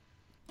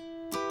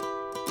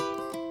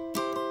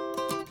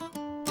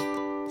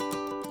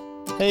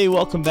Hey,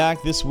 welcome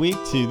back this week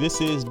to This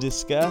Is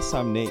Discuss.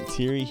 I'm Nate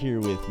Thierry here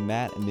with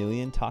Matt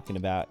Emilian talking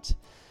about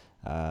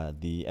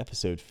the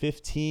episode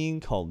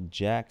 15 called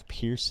Jack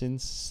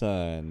Pearson's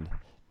Son.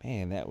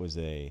 Man, that was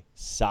a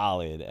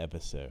solid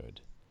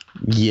episode.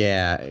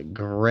 Yeah,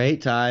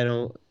 great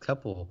title. A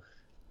couple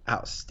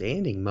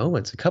outstanding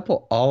moments, a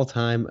couple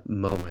all-time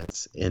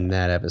moments in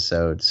that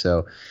episode.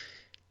 So,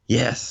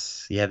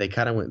 yes, they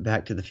kind of went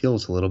back to the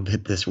fields a little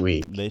bit this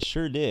week. They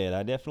sure did.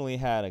 I definitely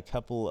had a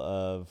couple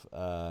of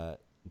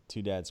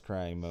two dads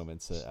crying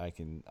moments that I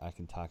can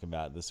talk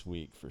about this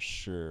week for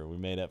sure. We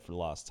made up for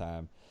lost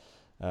time.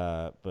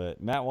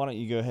 But Matt, why don't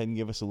you go ahead and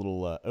give us a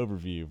little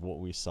overview of what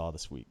we saw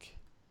this week?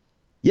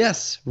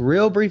 Yes,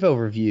 real brief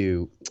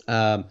overview.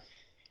 All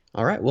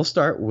right, we'll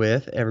start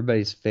with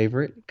everybody's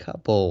favorite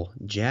couple,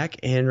 Jack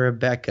and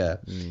Rebecca.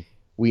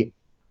 We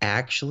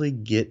actually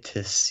get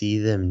to see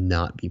them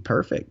not be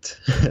perfect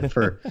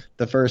for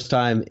the first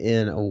time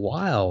in a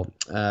while.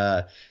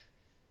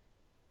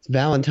 It's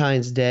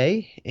Valentine's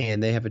Day,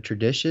 and they have a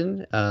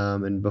tradition.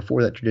 And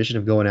before that tradition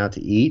of going out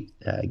to eat,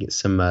 get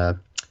some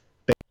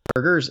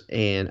burgers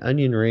and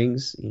onion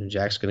rings.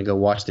 Jack's going to go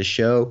watch the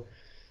show.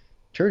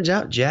 Turns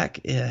out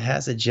Jack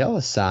has a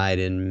jealous side,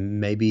 and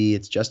maybe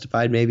it's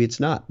justified, maybe it's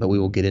not. But we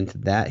will get into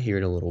that here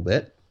in a little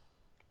bit.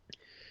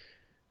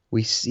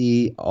 We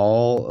see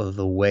all of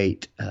the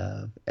weight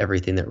of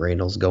everything that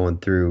Randall's going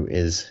through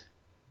is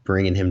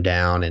bringing him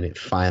down, and it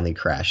finally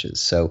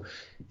crashes. So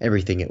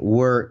everything at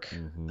work,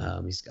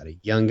 he's got a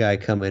young guy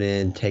coming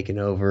in, taking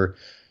over,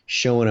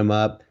 showing him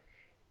up.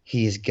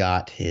 He's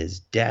got his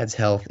dad's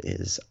health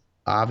is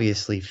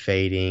obviously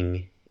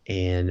fading,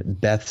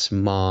 and Beth's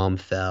mom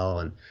fell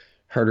and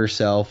hurt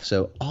herself.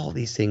 So all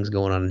these things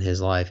going on in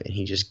his life, and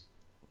he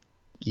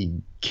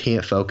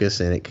can't focus,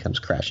 and it comes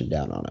crashing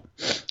down on him.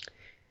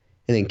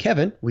 And then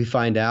Kevin, we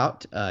find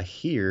out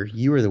here,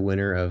 you were the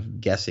winner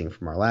of guessing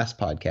from our last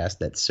podcast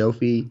that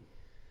Sophie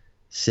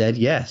said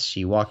yes.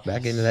 She walked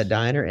back into that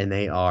diner, and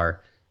they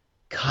are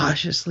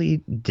cautiously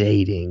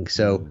dating.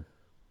 So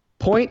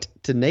point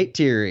to Nate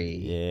Thierry.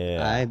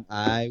 Yeah.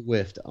 I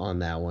whiffed on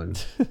that one.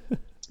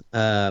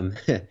 And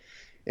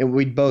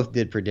we both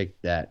did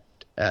predict that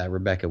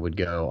Rebecca would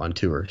go on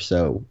tour.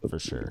 So for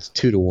sure. It's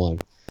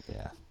 2-1.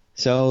 Yeah.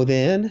 So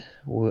then,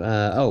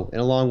 and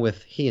along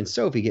with he and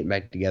Sophie getting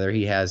back together,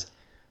 he has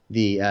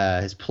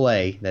his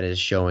play that is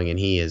showing, and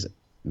he is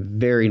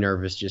very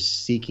nervous,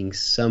 just seeking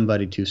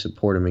somebody to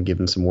support him and give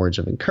him some words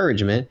of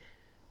encouragement.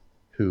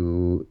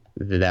 Who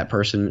that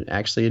person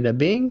actually ended up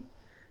being?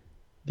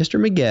 Mr.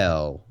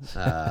 Miguel.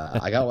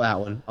 I got that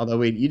one.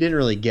 Although you didn't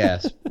really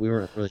guess. We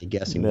weren't really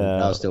guessing. No,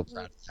 I was still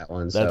proud of that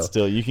one. That's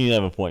still, you can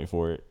have a point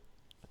for it.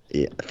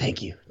 Yeah,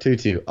 thank you.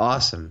 2-2.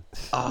 Awesome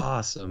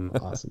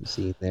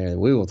scene there.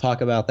 We will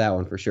talk about that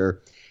one for sure.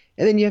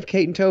 And then you have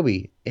Kate and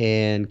Toby.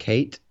 And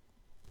Kate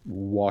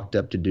walked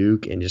up to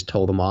Duke and just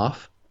told him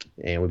off.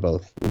 And we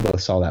both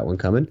saw that one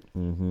coming.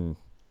 Mm-hmm.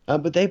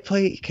 But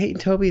Kate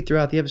and Toby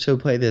throughout the episode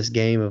play this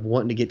game of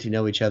wanting to get to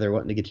know each other.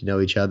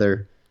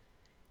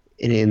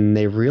 And then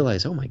they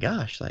realize, oh my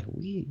gosh, like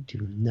we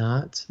do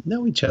not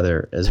know each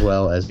other as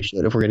well as we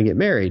should if we're going to get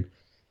married.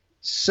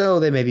 So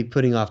they may be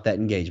putting off that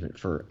engagement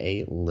for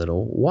a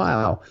little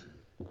while.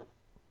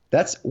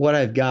 That's what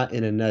I've got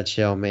in a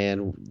nutshell,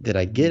 man. Did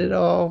I get it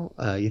all?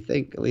 You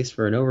think, at least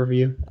for an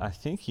overview? I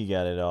think you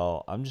got it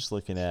all. I'm just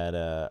looking at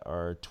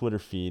our Twitter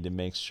feed to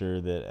make sure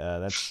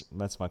that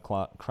that's my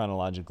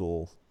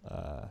chronological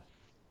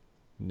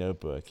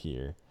notebook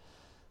here.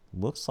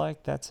 Looks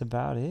like that's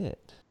about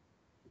it.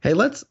 Hey,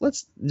 let's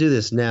do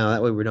this now.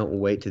 That way we don't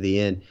wait to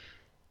the end.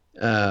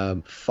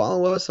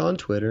 Follow us on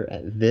Twitter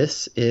at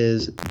This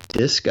Is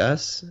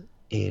Discuss,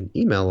 and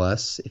email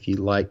us if you'd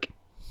like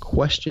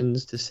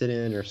questions to sit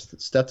in or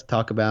stuff to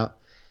talk about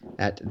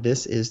at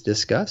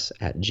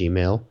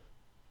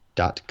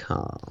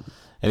thisisdiscuss@gmail.com.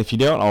 And if you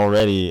don't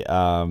already,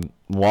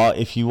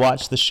 if you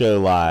watch the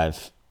show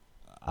live,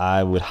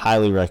 I would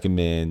highly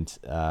recommend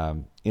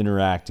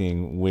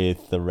interacting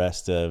with the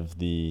rest of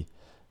the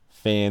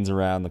fans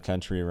around the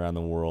country, around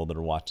the world that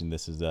are watching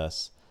This Is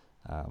Us.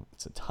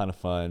 It's a ton of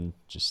fun.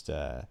 Just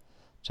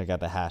check out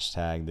the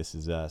hashtag This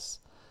Is Us.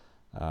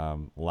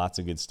 Lots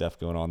of good stuff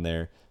going on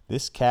there.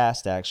 This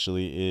cast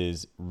actually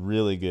is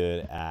really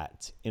good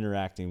at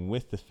interacting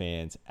with the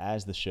fans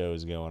as the show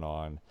is going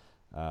on.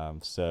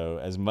 So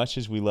as much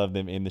as we love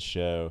them in the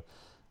show,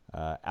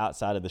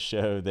 outside of the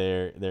show,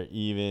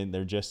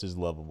 they're just as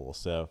lovable.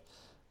 So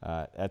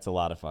that's a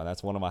lot of fun.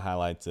 That's one of my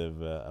highlights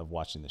of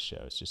watching the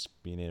show. It's just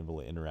being able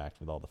to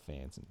interact with all the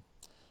fans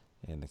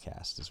and the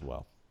cast as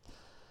well.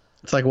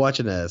 It's like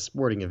watching a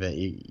sporting event.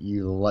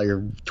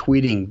 You're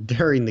tweeting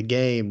during the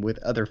game with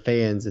other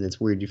fans, and it's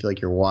weird. You feel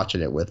like you're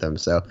watching it with them.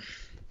 So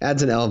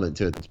adds an element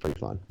to it that's pretty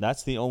fun.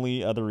 That's the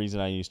only other reason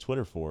I use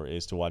Twitter for,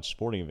 is to watch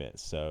sporting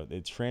events. So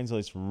it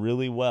translates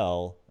really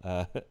well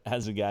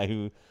as a guy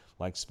who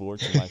likes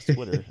sports and likes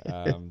Twitter.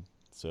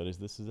 So does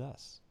This Is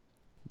Us.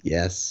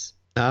 Yes.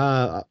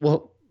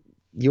 Well,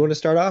 you want to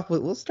start off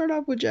with? We'll start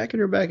off with Jack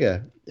and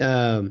Rebecca.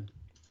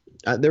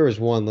 There was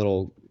one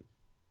little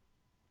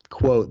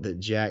quote that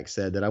Jack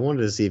said that I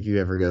wanted to see if you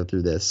ever go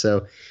through this.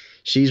 So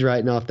she's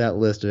writing off that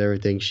list of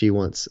everything she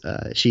wants.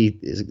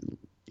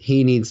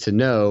 He needs to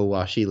know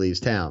while she leaves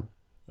town.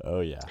 Oh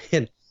yeah.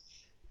 And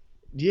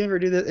do you ever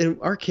do that? And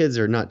our kids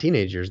are not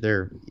teenagers;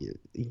 they're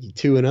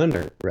 2 and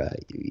under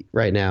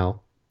right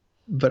now.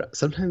 But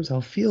sometimes I'll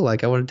feel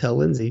like I want to tell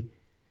Lindsay,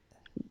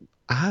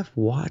 I've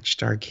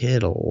watched our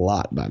kid a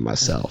lot by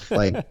myself.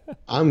 Like,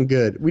 I'm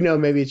good. We know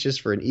maybe it's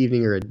just for an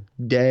evening or a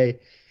day,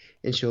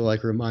 and she'll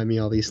like remind me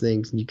all these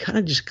things. And you kind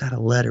of just gotta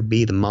let her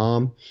be the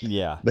mom.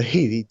 Yeah. But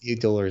he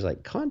told her, he's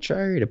like,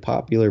 contrary to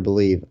popular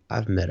belief,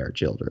 I've met our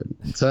children.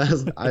 So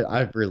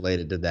I've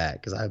related to that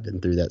because I've been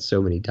through that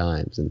so many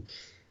times, and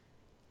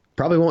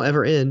probably won't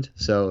ever end.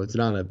 So it's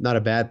not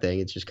a bad thing.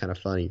 It's just kind of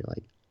funny. You're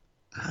like,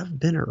 I've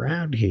been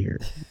around here.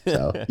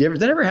 So did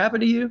that ever happen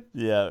to you?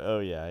 Yeah. Oh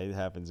yeah. It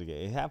happens again.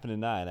 It happened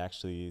tonight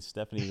actually.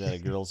 Stephanie's at a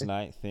girls'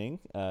 night thing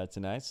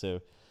tonight, so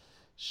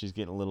she's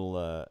getting a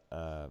little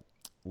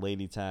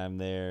lady time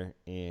there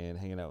and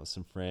hanging out with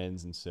some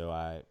friends. And so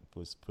I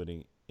was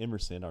putting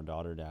Emerson, our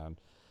daughter, down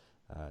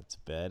to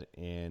bed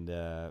and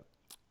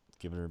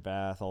giving her a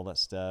bath, all that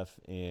stuff.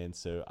 And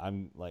so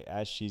I'm like,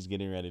 as she's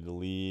getting ready to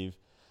leave,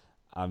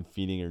 I'm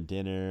feeding her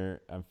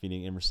dinner. I'm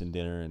feeding Emerson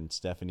dinner, and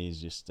Stephanie's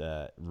just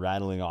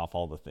rattling off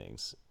all the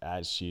things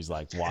as she's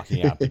like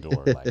walking out the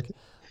door, like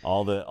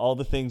all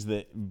the things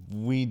that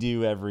we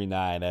do every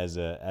night as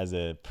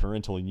a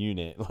parental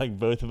unit. Like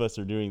both of us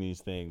are doing these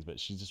things, but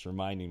she's just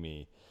reminding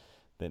me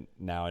that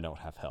now I don't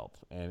have help,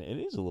 and it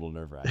is a little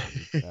nerve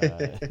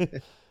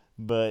wracking.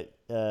 But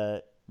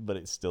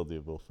it's still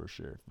doable for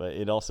sure. But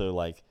it also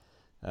like,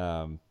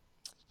 every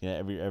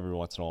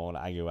once in a while when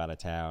I go out of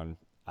town,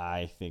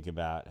 I think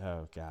about,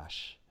 oh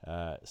gosh.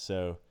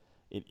 So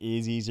it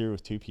is easier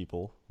with two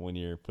people when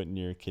you're putting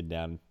your kid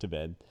down to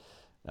bed.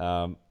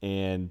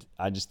 And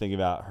I just think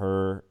about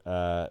her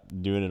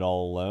doing it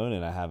all alone,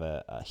 and I have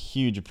a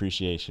huge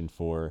appreciation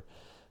for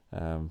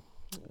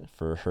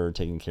her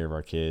taking care of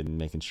our kid and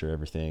making sure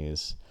everything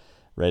is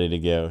ready to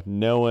go.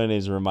 No one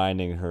is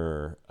reminding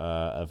her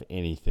of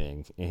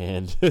anything,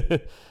 and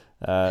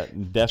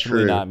definitely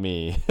True. not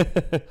me.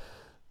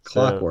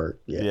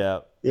 Clockwork. Yeah. Yeah,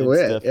 Yeah, it's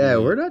we're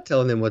definitely. not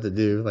telling them what to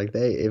do. Like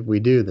if we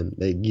do, then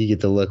you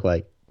get to look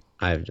like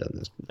I've done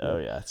this Oh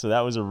before. yeah, so that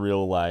was a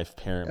real life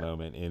parent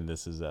moment in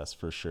This Is Us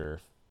for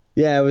sure.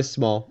 Yeah, it was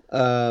small.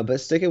 But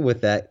sticking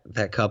with that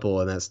couple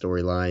and that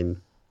storyline.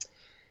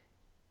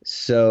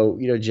 So,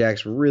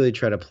 Jack's really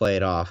trying to play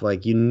it off.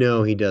 Like, he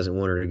doesn't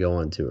want her to go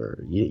on tour.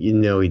 You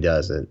know he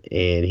doesn't.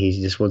 And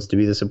he just wants to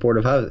be the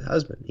supportive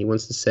husband. He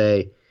wants to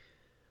say,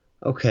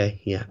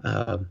 okay, yeah,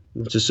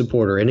 just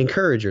support her and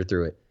encourage her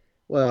through it.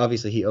 Well,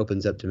 obviously he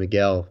opens up to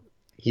Miguel.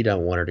 He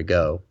don't want her to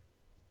go.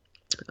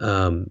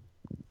 Um,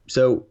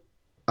 so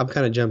I'm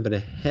kind of jumping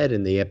ahead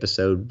in the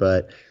episode,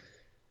 but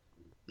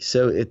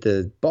so at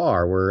the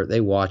bar where they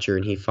watch her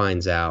and he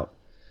finds out,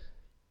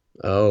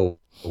 oh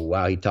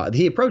wow,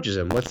 he approaches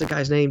him. What's the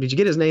guy's name? Did you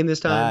get his name this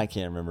time? I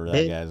can't remember that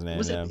Ben? guy's name.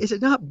 Was it? Yeah, Is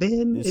it not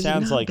Ben? it Is it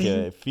sounds not like Ben?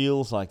 it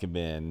feels like a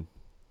bin.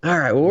 All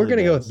right, well, It we're really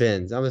gonna go with does.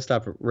 Ben's. I'm gonna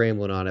stop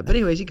rambling on it. But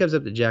anyways, he comes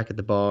up to Jack at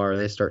the bar and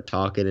they start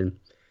talking. And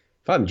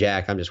if I'm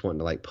Jack, I'm just wanting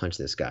to like punch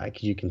this guy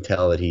because you can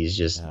tell that he's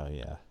just Oh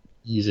yeah.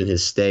 using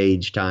his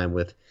stage time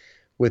with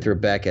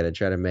Rebecca to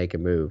try to make a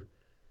move.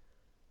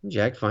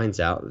 Jack finds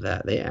out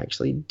that they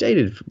actually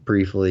dated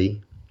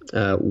briefly.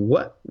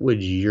 What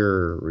would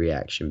your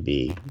reaction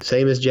be?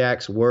 Same as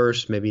Jack's,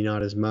 worse, maybe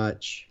not as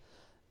much.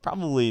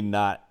 Probably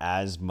not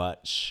as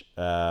much,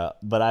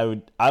 but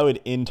I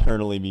would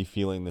internally be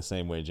feeling the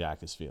same way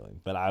Jack is feeling,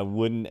 but I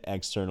wouldn't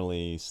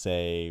externally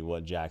say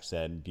what Jack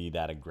said, be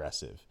that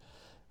aggressive.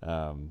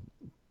 Um,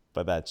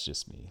 but that's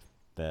just me.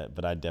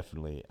 But I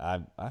definitely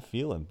I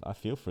feel him. I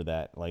feel for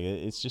that. Like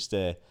it's just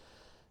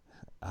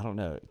I don't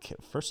know.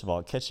 First of all,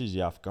 it catches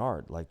you off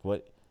guard. Like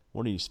what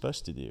are you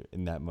supposed to do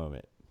in that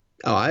moment?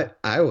 Oh,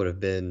 I would have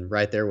been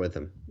right there with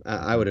him.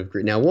 I would have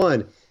agreed. Now,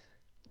 one,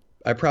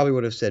 I probably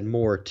would have said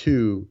more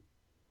to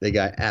the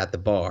guy at the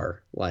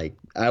bar. Like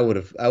I would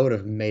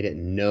have made it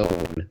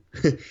known.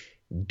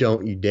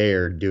 Don't you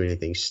dare do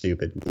anything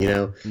stupid, you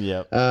know?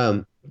 Yep.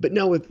 But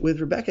no, with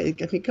Rebecca,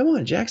 I mean, come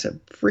on, Jack's a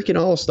freaking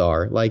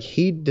all-star. Like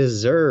he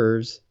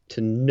deserves to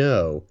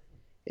know.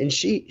 And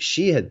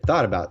she had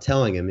thought about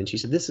telling him, and she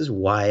said, "This is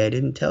why I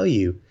didn't tell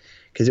you,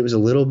 because it was a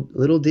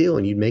little deal,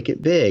 and you'd make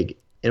it big."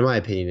 In my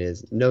opinion,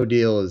 is no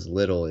deal is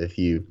little if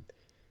you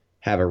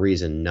have a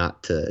reason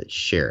not to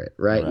share it,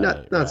 right? Right.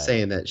 Not Right.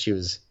 saying that she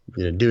was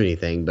do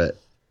anything, but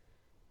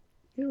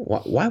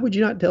why would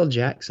you not tell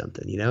Jack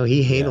something? He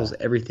Yeah. handles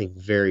everything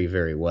very,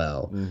 very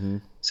well. Mm-hmm.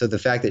 So the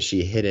fact that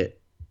she hit it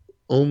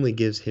only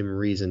gives him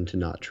reason to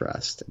not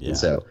trust. And Yeah.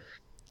 so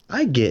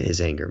I get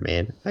his anger,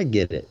 man. I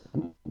get it.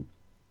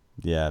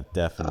 Yeah.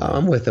 Definitely.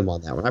 I'm with him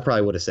on that one. I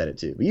probably would have said it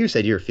too. But you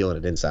said you're feeling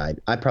it inside.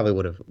 I probably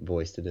would have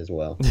voiced it as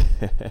well.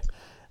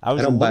 I I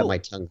was a don't bite little my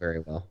tongue very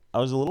well. I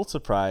was a little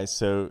surprised.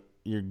 So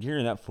you're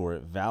gearing up for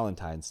it,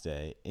 Valentine's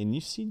Day, and you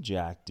see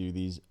Jack do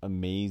these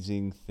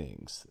amazing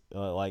things,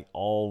 like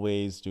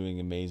always doing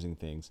amazing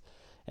things.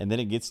 And then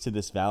it gets to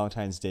this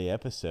Valentine's Day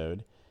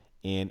episode,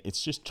 and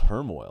it's just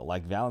turmoil.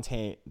 Like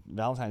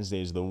Valentine's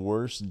Day is the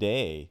worst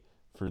day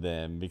for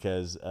them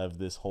because of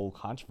this whole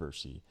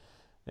controversy.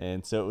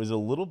 And so it was a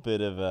little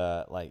bit of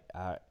a like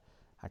I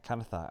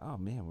kind of thought, oh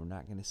man, we're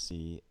not going to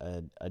see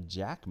a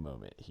Jack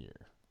moment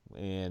here,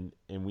 and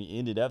we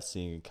ended up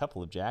seeing a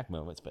couple of Jack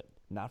moments, but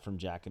not from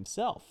Jack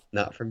himself.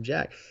 Not from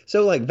Jack.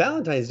 So like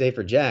Valentine's Day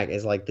for Jack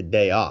is like the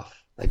day off.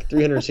 Like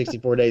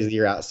 364 days of the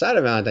year outside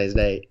of Valentine's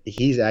Day,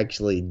 he's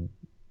actually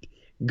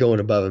going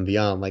above and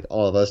beyond like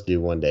all of us do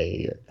one day a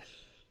year.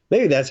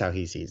 Maybe that's how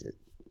he sees it.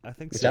 I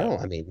think Which I so. don't.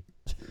 I mean,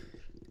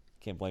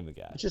 Can't blame the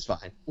guy. which is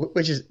fine.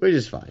 Which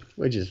is fine.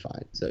 Which is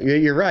fine. So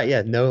you're right.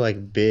 Yeah, no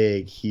like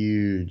big,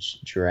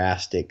 huge,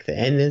 drastic thing.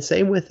 And then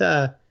same with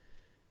I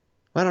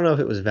don't know if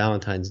it was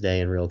Valentine's Day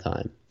in real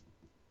time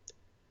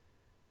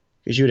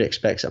because you would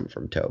expect something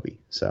from Toby.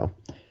 So,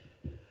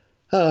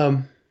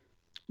 um,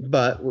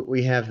 but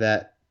we have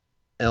that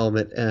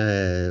element.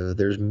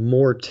 There's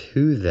more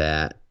to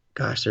that.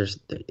 Gosh,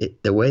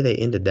 the way they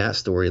ended that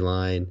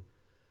storyline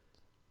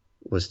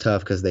was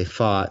tough because they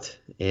fought,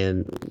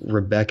 and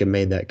Rebecca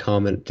made that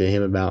comment to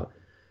him about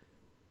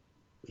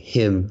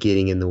him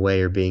getting in the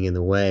way or being in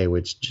the way,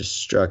 which just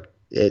struck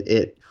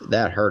it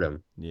that hurt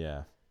him.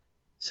 Yeah.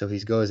 So he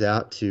goes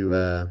out to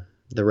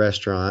the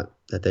restaurant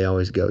that they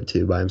always go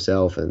to by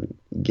himself and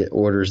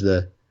orders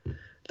the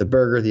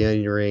burger, the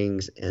onion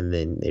rings, and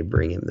then they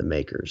bring him the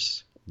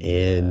makers.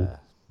 And Yeah.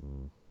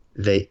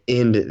 they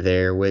end it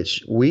there,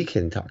 which we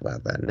can talk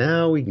about that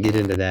now. We can get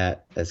into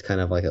that as kind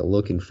of like a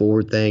looking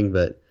forward thing,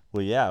 but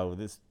Well, yeah.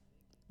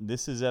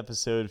 This is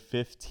episode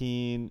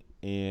 15,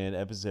 and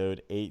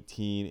episode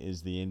 18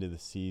 is the end of the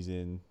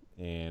season,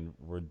 and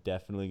we're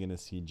definitely going to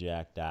see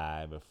Jack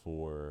die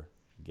before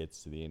it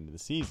gets to the end of the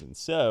season.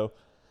 So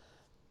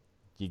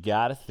you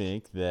got to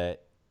think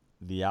that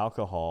the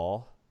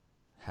alcohol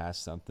has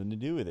something to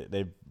do with it.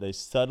 They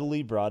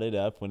subtly brought it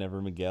up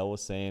whenever Miguel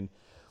was saying,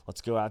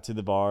 "Let's go out to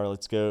the bar.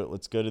 Let's go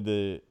to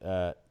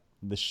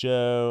the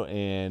show,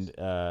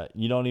 and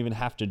you don't even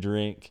have to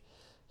drink."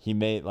 He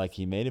made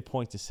a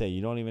point to say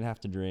you don't even have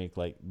to drink.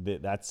 Like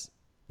that's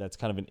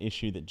kind of an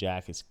issue that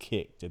Jack has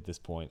kicked at this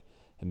point,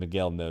 and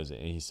Miguel knows it,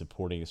 and he's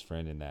supporting his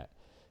friend in that.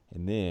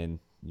 And then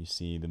you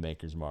see the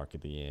Maker's Mark at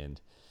the end,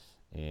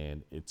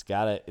 and it's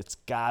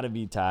gotta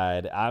be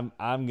tied. I'm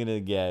gonna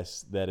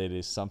guess that it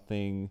is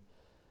something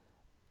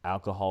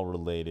alcohol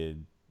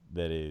related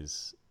that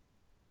is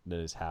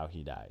how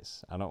he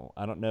dies. I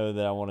don't know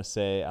that I want to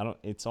say. I don't.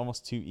 It's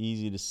almost too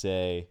easy to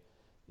say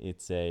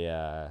it's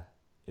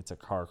a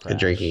car the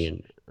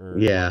drinking crash and or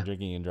yeah,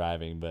 drinking and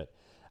driving, but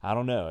I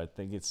don't know. I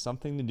think it's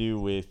something to do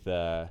with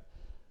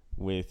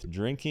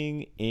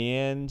drinking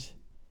and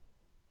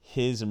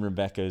his and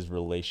Rebecca's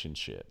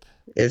relationship.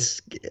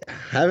 it's I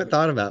haven't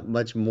thought about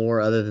much more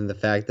other than the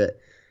fact that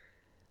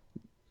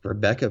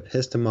Rebecca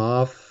pissed him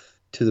off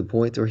to the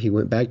point where he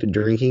went back to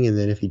drinking, and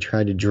then if he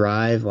tried to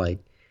drive, like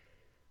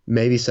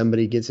maybe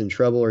somebody gets in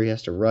trouble or he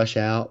has to rush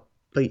out,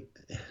 but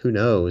who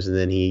knows? And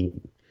then he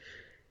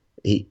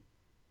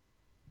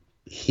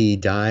he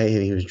died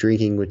and he was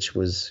drinking, which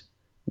was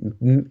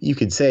you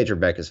could say it's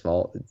Rebecca's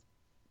fault.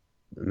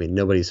 I mean,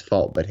 nobody's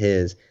fault but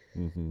his.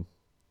 Mm-hmm.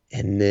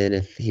 And then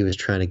if he was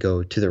trying to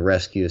go to the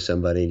rescue of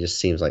somebody, it just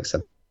seems like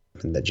something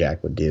that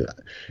Jack would do.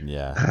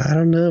 Yeah, I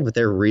don't know, but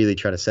they're really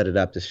trying to set it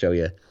up to show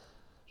you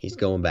he's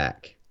going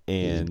back.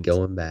 He's and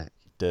going back.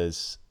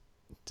 does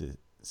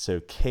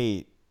so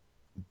Kate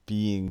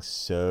being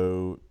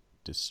so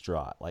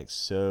distraught, like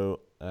so,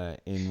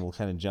 and we'll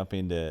kind of jump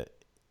into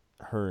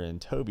her and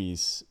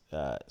Toby's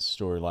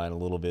storyline a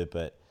little bit,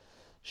 but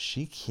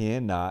she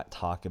cannot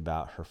talk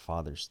about her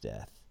father's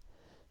death.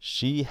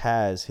 She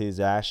has his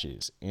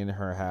ashes in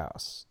her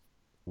house.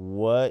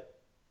 What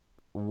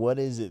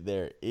is it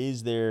there?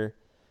 Is there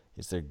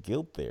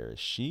guilt there? Is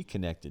she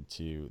connected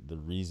to the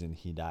reason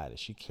he died? Is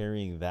she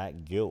carrying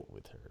that guilt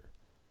with her?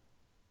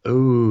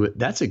 Oh,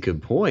 that's a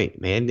good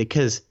point, man,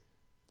 because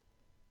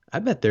I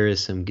bet there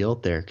is some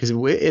guilt there because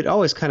it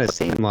always kind of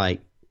seemed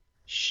like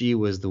she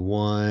was the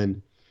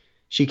one.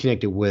 She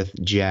connected with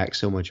Jack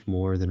so much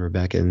more than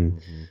Rebecca, and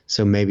Mm-hmm.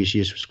 so maybe she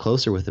just was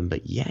closer with him.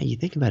 But yeah, you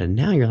think about it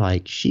now, you're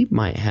like, she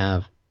might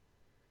have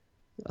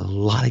a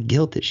lot of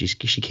guilt that she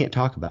can't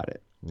talk about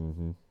it.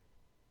 Mm-hmm.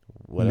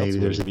 What else Maybe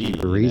would there's it a be? deeper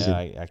You know, reason.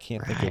 I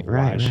can't think Right, of why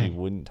right, she right.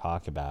 wouldn't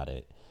talk about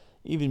it.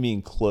 Even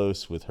being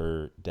close with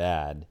her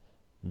dad,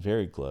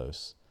 very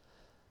close,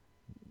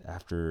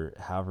 after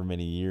however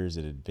many years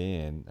it had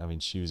been. I mean,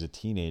 she was a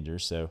teenager,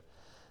 so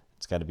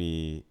it's got to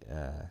be,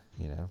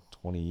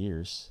 20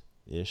 years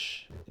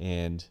ish,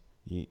 and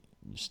you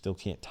still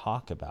can't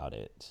talk about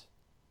it.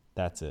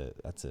 That's a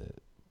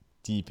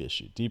deep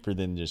issue, deeper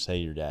than just hey,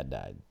 your dad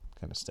died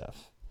kind of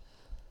stuff.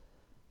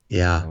 I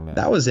Yeah, don't know.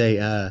 that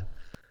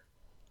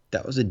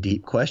was a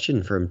deep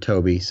question from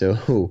Toby.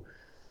 So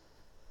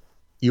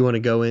you want to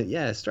go in?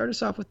 Yeah, start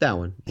us off with that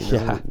one.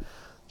 Yeah.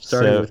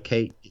 Starting So with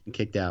Kate getting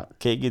kicked out.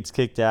 Kate gets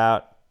kicked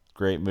out.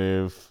 Great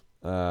move.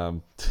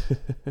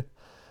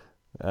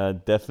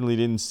 Definitely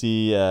didn't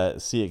see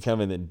it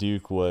coming that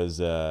Duke was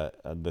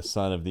the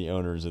son of the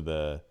owners of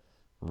the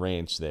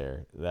ranch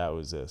there. That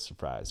was a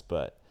surprise,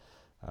 but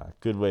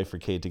good way for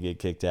Kate to get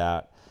kicked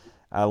out.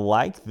 I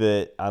like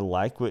that. I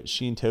like what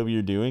she and Toby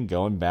are doing,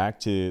 going back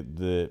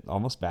to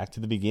almost back to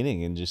the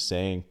beginning and just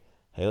saying,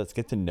 "Hey, let's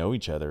get to know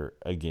each other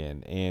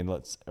again." And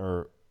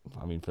for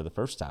the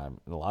first time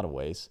in a lot of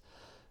ways.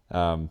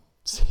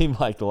 Seemed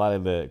like a lot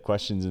of the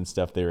questions and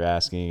stuff they were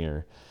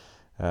asking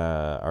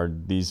are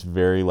these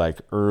very like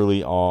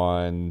early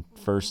on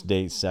first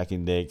date,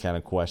 second date kind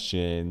of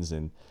questions.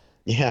 And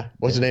Yeah.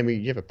 What's the name of you?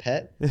 You have a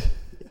pet?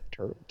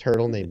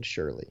 Turtle named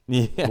Shirley.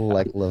 yeah.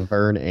 Like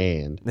Laverne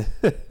and.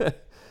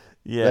 But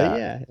Yeah.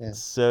 yeah, yeah.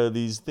 So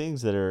these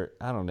things that are,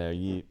 I don't know,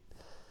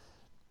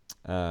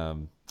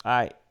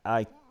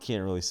 I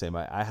can't really say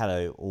I had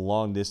a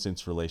long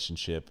distance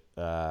relationship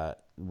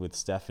with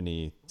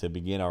Stephanie to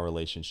begin our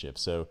relationship.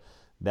 So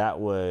that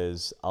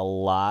was a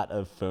lot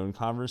of phone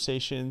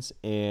conversations,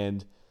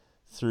 and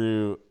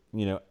through,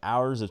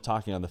 hours of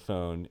talking on the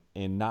phone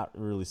and not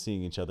really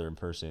seeing each other in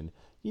person,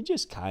 you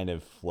just kind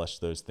of flush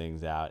those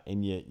things out,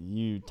 and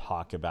you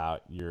talk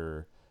about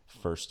your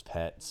first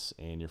pets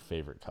and your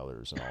favorite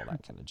colors and all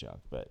that kind of junk.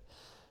 But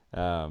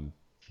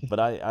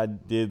I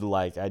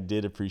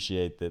did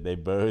appreciate that they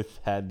both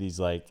had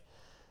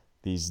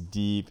these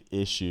deep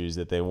issues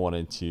that they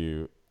wanted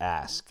to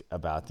ask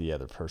about the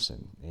other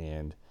person.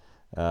 And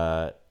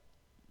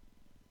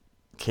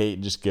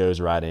Kate just goes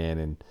right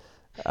in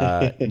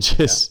and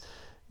just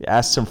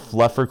asks some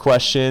fluffer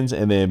questions,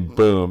 and then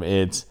boom,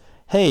 it's,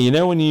 hey,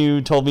 when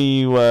you told me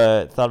you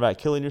thought about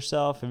killing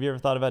yourself, have you ever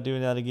thought about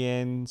doing that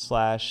again?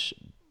 Slash,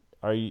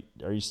 are you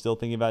still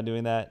thinking about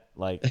doing that?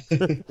 Like,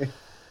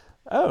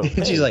 oh, And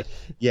she's hey. like,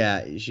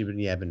 yeah,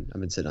 I've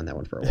been sitting on that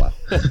one for a while.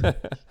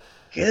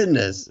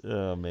 Goodness.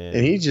 Oh man.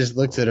 And he just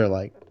looks at her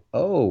like,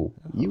 oh,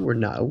 you were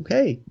not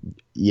okay.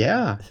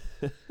 Yeah.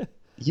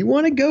 You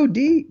want to go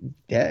deep?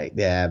 Yeah,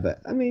 yeah,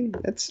 but I mean,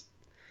 that's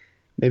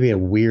maybe a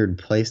weird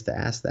place to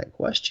ask that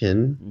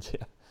question,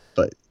 Yeah.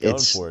 but Going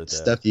it's for it though.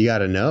 stuff you got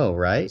to know, Might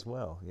right? as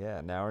well.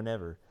 Yeah, now or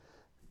never.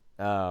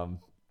 Yeah.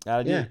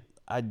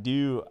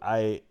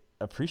 I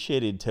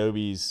appreciated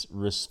Toby's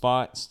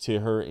response to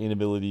her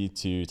inability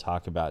to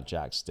talk about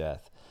Jack's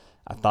death.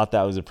 I thought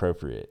that was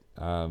appropriate.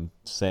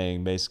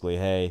 Saying basically,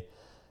 hey,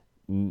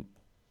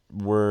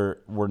 we're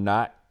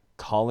not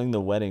calling the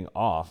wedding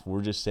off.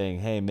 We're just saying,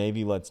 hey,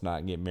 maybe let's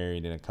not get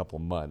married in a couple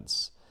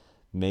months.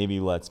 Maybe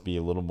let's be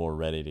a little more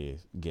ready to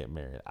get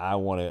married. I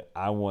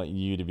want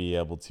you to be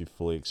able to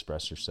fully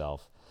express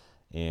yourself,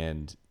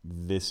 and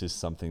this is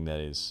something that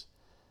is,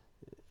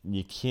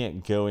 you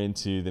can't go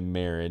into the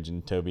marriage,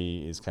 and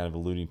Toby is kind of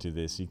alluding to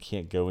this, you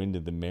can't go into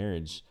the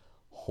marriage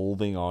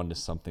holding on to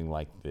something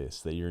like this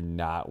that you're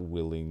not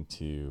willing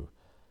to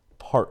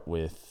part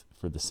with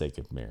for the sake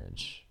of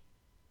marriage.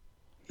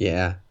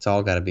 Yeah. It's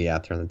all got to be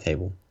out there on the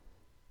table.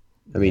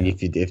 I mean, Yeah.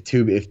 if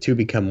two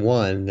become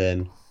one,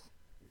 then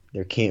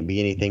there can't be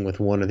anything with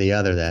one or the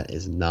other that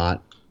is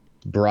not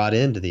brought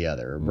into the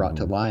other or brought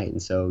to light.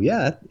 And so,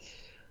 yeah,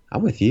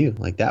 I'm with you.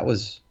 Like that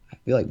was, I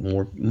feel like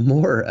more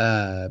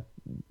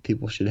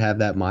people should have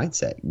that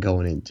mindset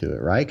going into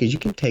it, right? Because you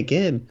can take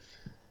in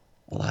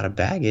a lot of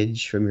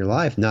baggage from your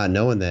life, not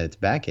knowing that it's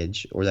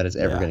baggage or that it's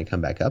ever Yeah. going to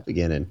come back up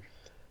again. And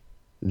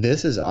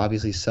this is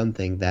obviously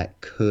something that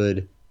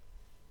could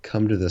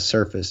come to the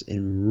surface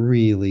and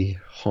really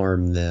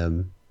harm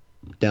them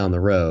down the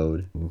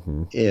road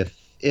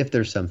if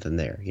there's something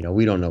there.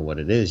 We don't know what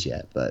it is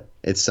yet, but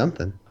it's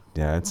something.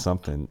 Yeah, it's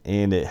something,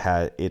 and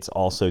it's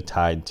also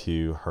tied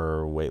to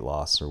her weight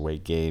loss or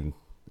weight gain.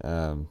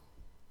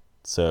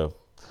 So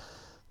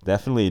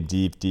definitely a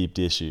deep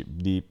issue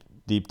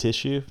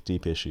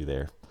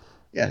there.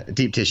 Yeah,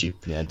 deep tissue.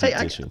 Yeah, Hey, deep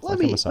tissue. let Like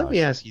a me massage.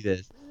 ask you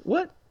this: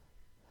 What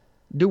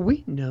do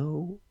we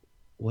know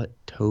what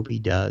Toby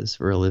does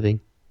for a living?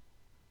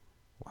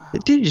 Wow. The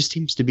dude just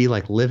seems to be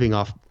like living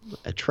off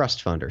a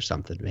trust fund or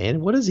something,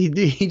 man. What does he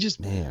do? He just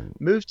Man,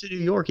 moves to New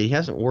York. He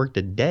hasn't worked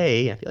a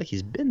day. I feel like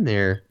he's been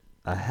there.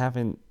 I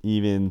haven't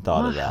even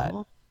thought of that.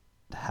 Wow.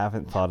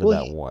 Haven't thought of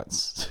Well, that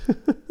once.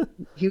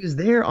 he was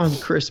there on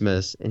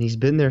Christmas, and he's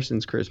been there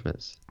since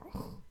Christmas.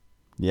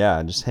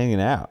 Yeah, just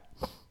hanging out.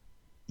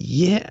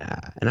 Yeah,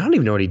 and I don't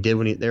even know what he did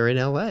when they were in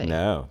L.A.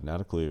 No,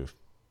 not a clue.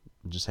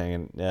 Just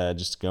hanging,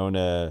 just going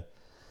to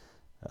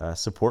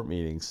support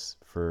meetings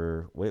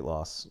for weight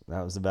loss.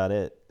 That was about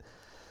it.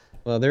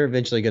 Well, they're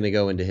eventually going to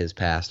go into his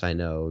past. I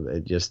know. I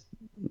just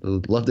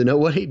would love to know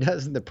what he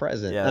does in the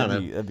present. Yeah, I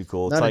don't know. that'd be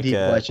cool. Not a deep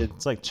question.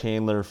 It's like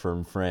Chandler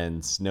from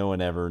Friends. No one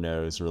ever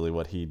knows really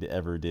what he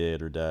ever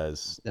did or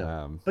does.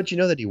 No. But you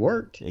know that he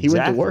worked. Exactly. He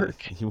went to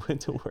work. He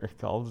went to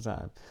work all the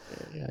time.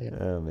 Yeah.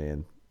 Oh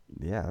man,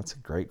 yeah, that's a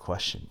great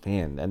question,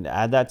 man. And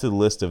add that to the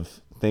list of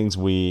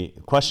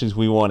questions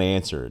we want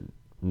answered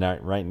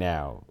right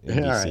now. All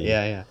NBC. right.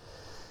 Yeah.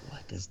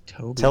 What does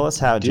Toby Tell us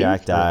how do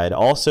Jack for- died.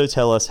 Also,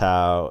 tell us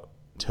how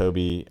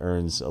Toby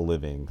earns a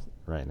living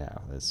right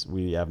now.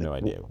 We have no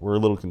idea. We're a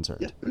little concerned.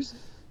 Yeah,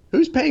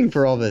 who's paying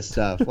for all this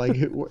stuff? Like,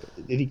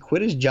 did he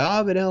quit his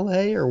job in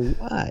L.A. or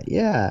what?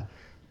 Yeah.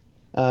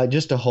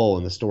 Just a hole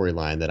in the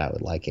storyline that I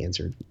would like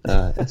answered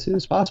as soon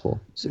as possible.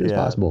 As soon as Yeah,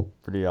 possible.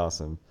 pretty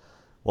awesome.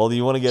 Well, do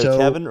you want to go So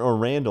Kevin or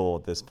Randall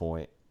at this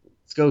point?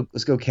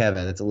 let's go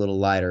Kevin. It's a little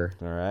lighter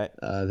All right.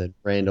 than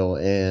Randall,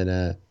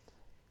 and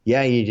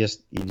yeah, you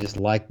just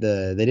like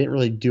they didn't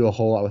really do a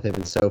whole lot with him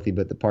and Sophie,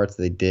 but the parts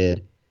they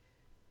did,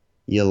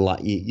 you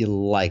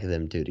like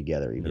them two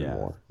together even Yeah.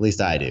 more. At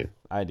least I Yeah, do.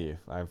 I do.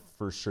 I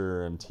for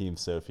sure am Team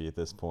Sophie at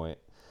this point.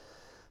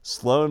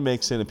 Sloane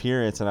makes an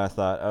appearance, and I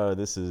thought, oh,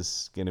 this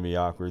is going to be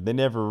awkward. They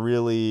never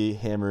really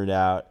hammered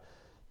out.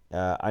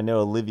 I know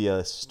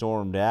Olivia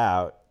stormed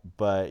out,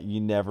 but you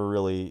never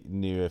really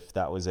knew if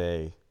that was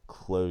a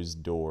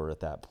closed door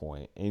at that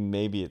point. And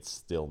maybe it's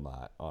still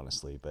not,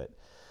 honestly. But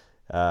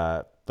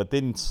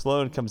then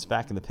Sloane comes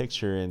back in the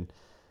picture, and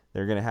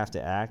they're going to have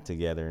to act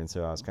together. And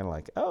so I was kind of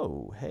like,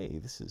 oh, hey,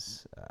 this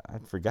is. I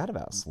forgot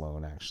about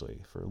Sloane,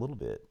 actually, for a little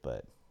bit,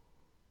 but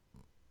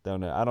don't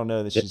know. I don't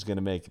know that Yep. she's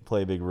going to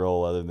play a big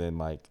role other than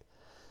like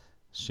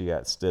she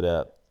got stood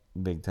up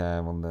big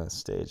time on the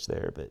stage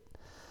there, but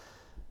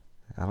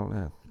I don't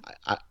know.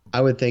 I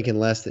would think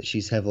unless that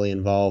she's heavily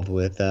involved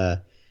with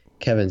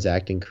Kevin's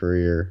acting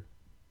career,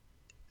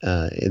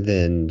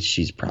 then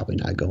she's probably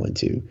not going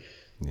to.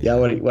 Yeah,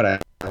 Yeah. what I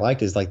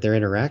liked is like their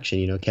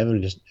interaction.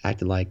 Kevin just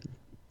acted like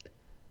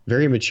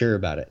very mature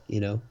about it.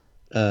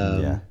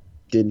 Yeah.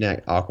 Didn't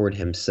act awkward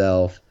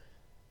himself,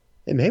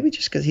 and maybe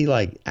just because he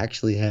like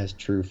actually has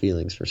true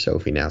feelings for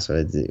Sophie now.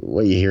 So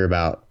what you hear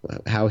about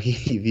how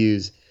he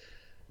views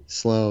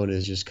Sloane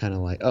is just kind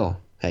of like, oh,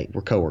 hey,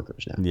 we're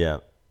coworkers now. Yeah.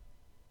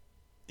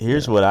 You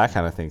Here's know, what I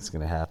kind of think is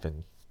going to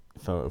happen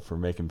if we're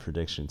making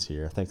predictions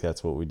here. I think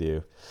that's what we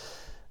do.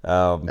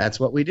 Um, that's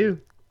what we do.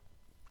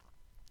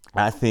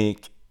 I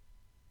think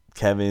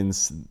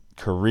Kevin's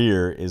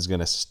career is going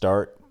to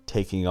start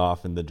taking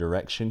off in the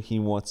direction he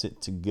wants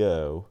it to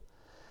go.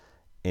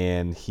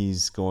 And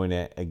he's going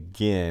to,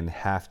 again,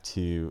 have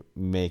to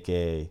make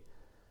a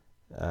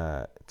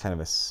kind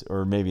of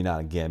or maybe not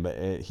again,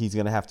 but he's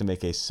going to have to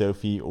make a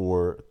Sophie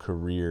or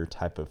career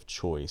type of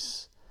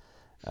choice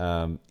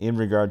in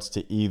regards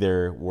to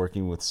either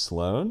working with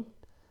Sloane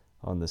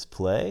on this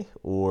play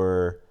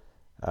or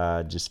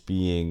just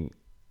being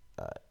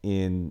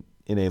in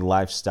a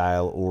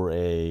lifestyle or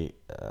a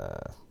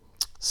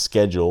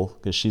schedule,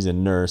 because she's a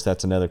nurse.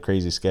 That's another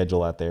crazy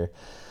schedule out there.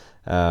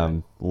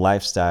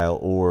 Lifestyle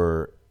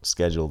or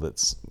schedule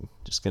that's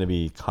just going to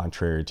be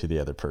contrary to the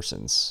other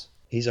person's.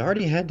 He's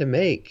already had to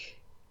make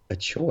a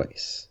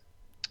choice,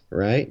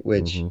 right?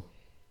 Which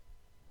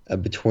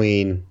Mm-hmm.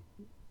 between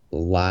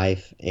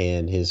life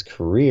and his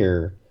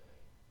career,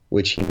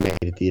 which he made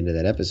at the end of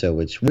that episode,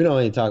 which we don't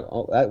even talk.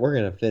 We're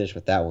gonna finish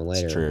with that one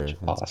It's later, which true.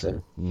 is That's true.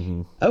 awesome.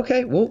 Mm-hmm.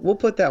 Okay, we'll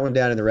put that one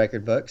down in the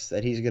record books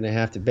that he's gonna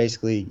have to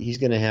he's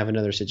gonna have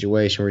another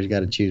situation where he's got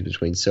to choose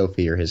between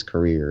Sophie or his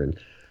career, and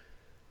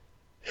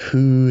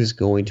who's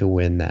going to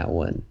win that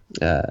one.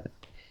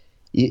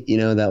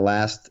 That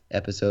last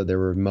episode, there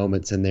were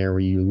moments in there where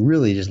you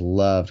really just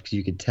loved because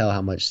you could tell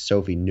how much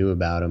Sophie knew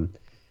about him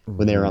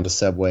when they were Mm-hmm. on the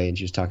subway and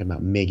she was talking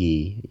about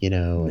Miggy,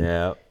 and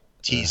Yeah.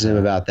 teasing him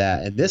about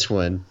that. And this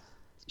one,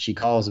 she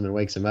calls him and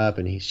wakes him up,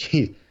 and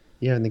you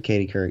having the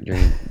Katie Couric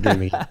dream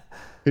again.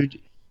 Who'd,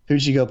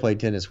 who'd she go play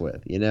tennis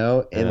with, And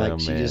Oh like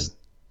man.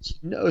 she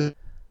knows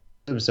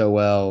him so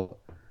well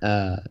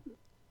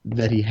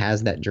that he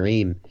has that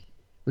dream,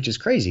 which is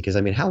crazy because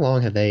I mean, how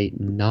long have they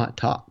not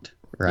talked,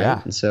 right?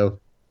 Yeah. And so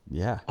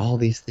Yeah. all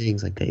these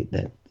things like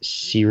that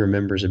she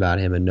remembers about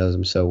him and knows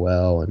him so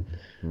well, and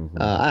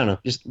Mm-hmm. I don't know,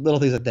 just little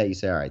things like that. You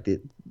say, all right,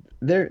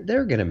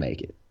 they're gonna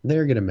make it.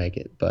 They're gonna make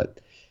it, but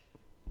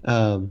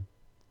um,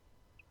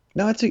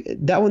 no,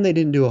 that one they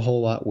didn't do a whole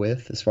lot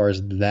with as far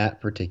as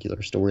that particular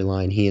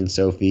storyline. He and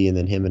Sophie, and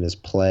then him and his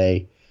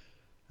play.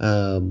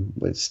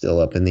 It's still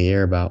up in the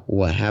air about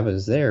what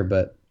happens there,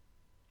 but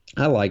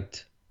I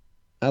liked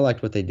I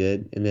liked what they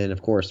did, and then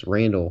of course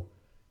Randall,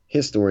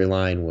 his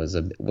storyline was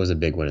a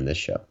big one in this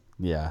show.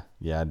 Yeah.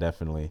 Yeah.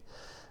 Definitely.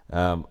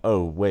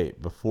 Oh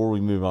wait, before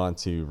we move on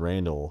to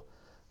Randall,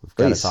 we've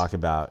got to Please. talk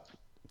about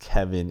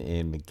Kevin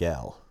and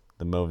Miguel.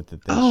 The moment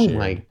that they Oh shared.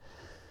 my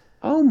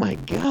Oh my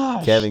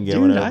gosh, Kevin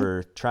going dude!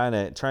 over trying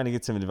to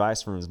get some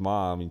advice from his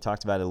mom. He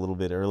talked about it a little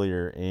bit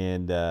earlier,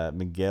 and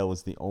Miguel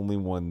was the only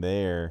one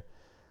there.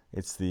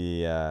 It's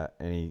the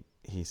and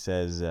he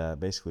says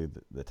basically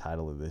the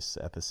title of this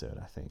episode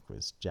I think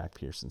was Jack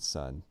Pearson's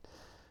son,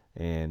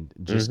 and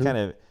just Hmm. kind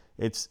of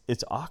it's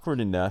awkward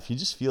enough. You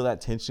just feel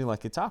that tension,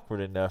 like it's awkward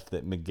enough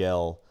that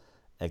Miguel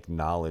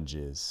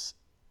acknowledges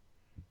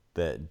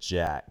that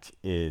Jack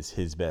is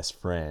his best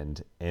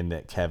friend and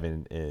that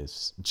Kevin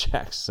is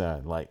Jack's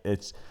son. Like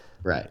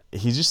Right.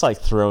 he's just like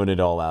throwing it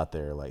all out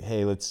there. Like,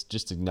 hey, let's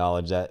just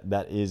acknowledge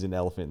that is an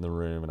elephant in the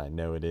room, and I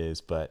know it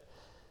is. But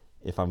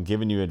if I'm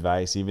giving you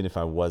advice, even if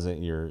I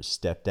wasn't your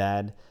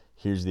stepdad,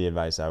 here's the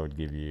advice I would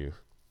give you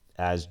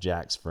as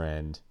Jack's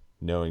friend,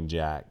 knowing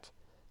Jack,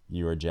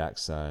 you are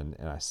Jack's son,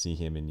 and I see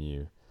him in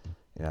you,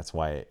 and that's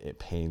why it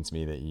pains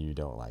me that you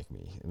don't like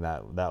me. And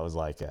that was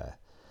like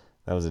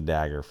that was a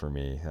dagger for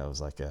me. That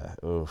was like a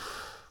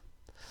oof.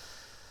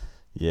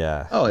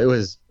 Yeah. Oh, it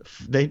was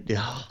they.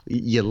 Oh,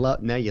 you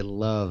love now. You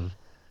love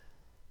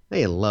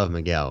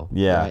Miguel,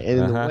 Yeah. right? And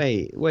in the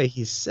Uh-huh. way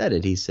he said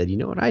it, he said, "You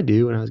know what I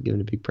do when I was giving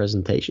a big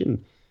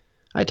presentation?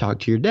 I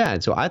talked to your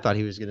dad." So I thought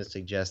he was going to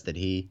suggest that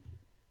he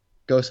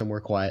go somewhere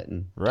quiet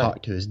and Right.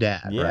 talk to his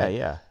dad, Yeah, right?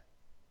 yeah.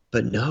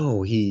 But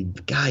no, the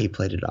guy he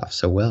played it off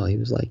so well. He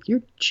was like,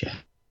 "You're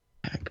Jack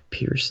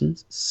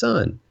Pearson's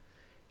son."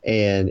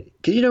 And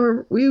cause you know,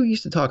 remember, we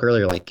used to talk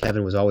earlier, like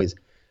Kevin was always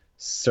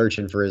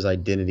searching for his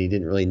identity,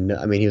 didn't really know.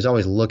 I mean, he was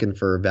always looking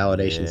for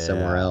validation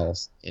somewhere Yeah.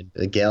 else. And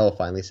Miguel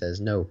finally says,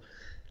 "No,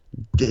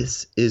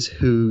 this is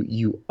who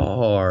you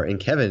are." And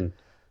Kevin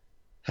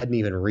hadn't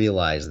even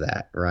realized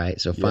that, right?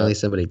 So finally Yep.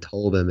 somebody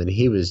told him, and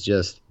he was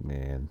just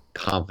Man.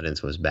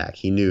 confidence was back.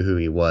 He knew who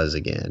he was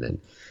again,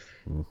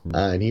 Hmm.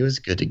 and he was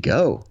good to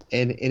go.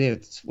 And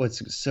it's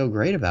what's so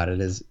great about it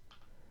is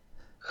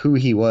who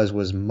he was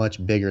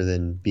much bigger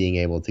than being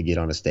able to get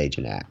on a stage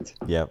and act,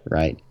 Yep.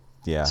 right?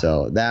 Yeah.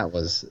 So that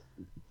was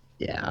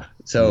yeah.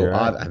 So You're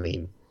right. I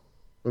mean,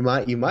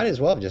 you might as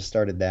well have just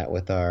started that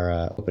with our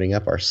opening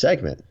up our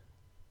segment.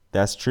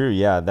 That's true.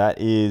 Yeah,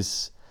 that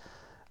is.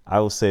 I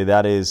will say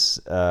that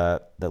is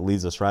that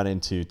leads us right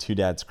into Two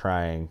Dads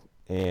Crying,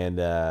 and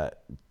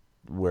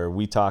where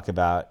we talk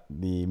about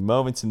the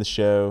moments in the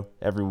show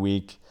every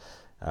week,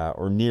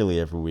 or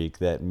nearly every week,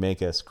 that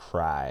make us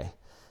cry.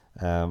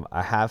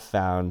 I have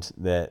found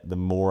that the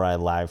more I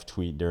live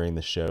tweet during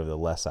the show, the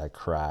less I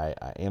cry.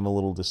 I am a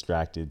little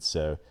distracted,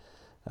 so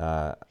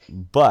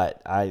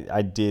but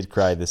I did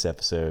cry this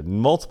episode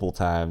multiple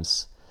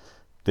times.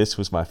 This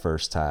was my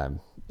first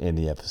time in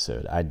the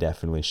episode. I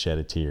definitely shed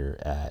a tear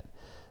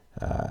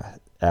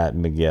at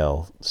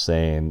Miguel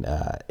saying,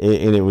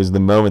 and it was the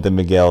moment that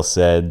Miguel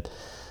said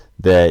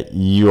that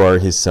you are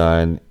his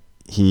son.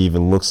 He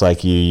even looks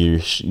like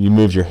you. You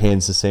move your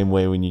hands the same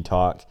way when you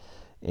talk,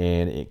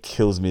 and it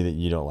kills me that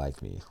you don't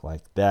like me.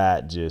 Like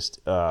that,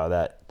 just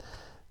that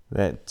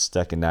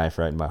stuck a knife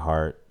right in my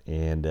heart,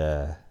 and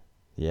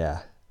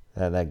yeah,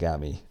 that got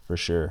me for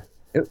sure.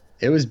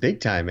 It was big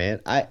time,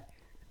 man.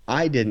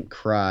 I didn't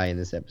cry in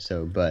this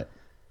episode, but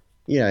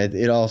you know,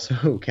 it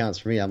also counts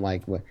for me. I'm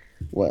like, what,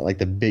 like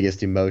the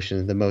biggest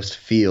emotions, the most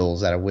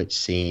feels out of which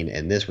scene?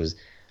 And this was,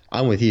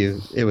 I'm with you.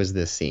 It was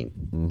this scene.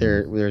 Hmm.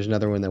 There's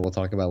another one that we'll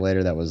talk about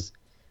later. That was,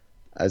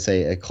 I'd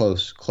say, a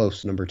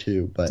close number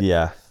two. But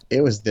Yeah,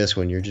 it was this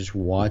one. You're just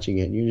watching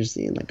it, and you're just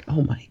seeing like,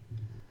 oh my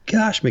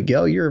gosh,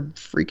 Miguel, you're a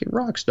freaking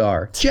rock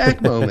star.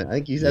 Jack moment.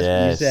 I think that's what you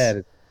yes,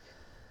 said,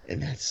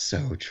 and that's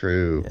so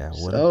true, yeah.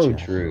 What a so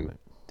Jack true. moment.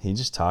 He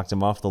just talked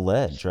him off the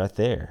ledge right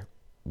there,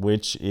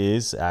 which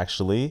is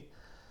actually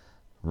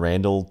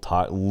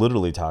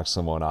literally talked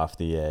someone off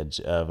the edge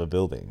of a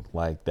building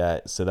like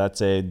that. So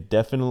that's a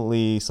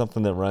definitely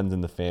something that runs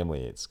in the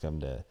family. It's come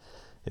to,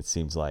 it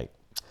seems like,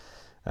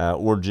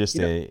 or just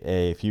You know,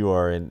 if you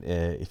are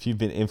if you've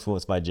been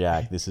influenced by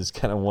Jack, this is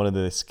kind of one of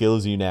the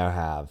skills you now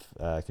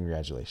have.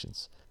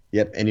 Congratulations.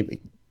 yep. And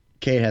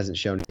Kate hasn't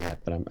shown it yet,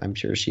 but I'm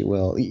sure she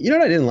will. You know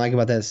what I didn't like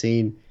about that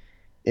scene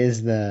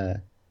is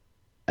the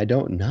I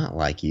don't not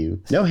like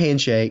you. No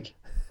handshake.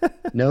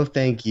 No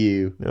thank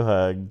you. No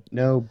hug.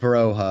 No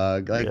bro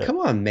hug. Like, Yep. come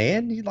on,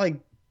 man.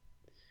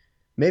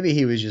 Maybe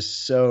he was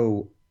just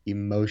so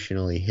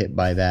emotionally hit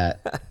by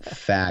that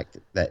fact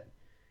that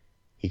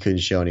he couldn't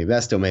show any.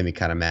 That still made me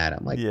kind of mad.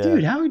 I'm like, Yeah.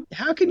 dude,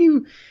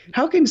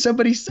 how can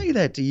somebody say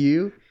that to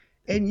you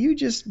and you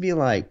just be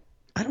like,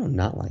 I don't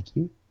not like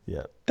you.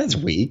 Yep. That's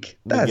weak.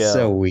 That's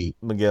so Miguel. weak.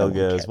 Miguel Come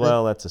on, goes, Kevin.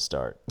 well, that's a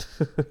start.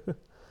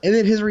 And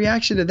then his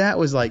reaction to that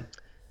was like,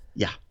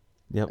 yeah,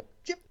 Yep.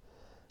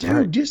 All right. dude,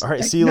 All just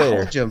right. See you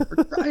later. acknowledge him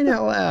for crying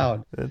out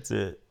loud. That's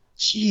it.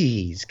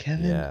 Jeez,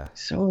 Kevin, Yeah.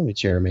 so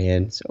immature,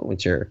 man, so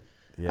immature.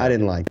 I Yep.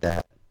 didn't like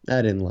that.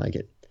 I didn't like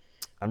it.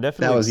 I'm That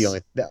definitely. was the only.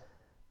 Go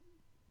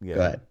Go ahead.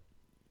 ahead.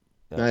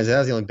 No, that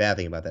was the only bad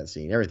thing about that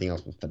scene. Everything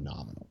else was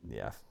phenomenal.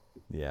 Yeah.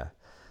 Yeah.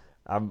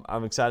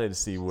 I'm excited to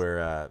see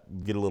where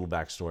get a little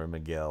backstory on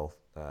Miguel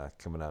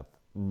coming up.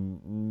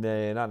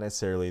 Not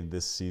necessarily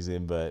this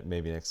season, but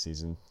maybe next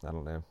season. I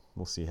don't know.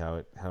 We'll see how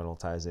it all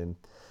ties in.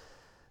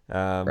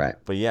 Right.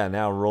 But yeah,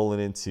 now rolling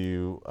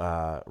into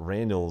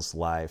Randall's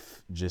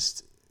life,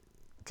 just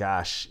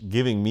gosh,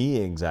 giving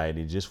me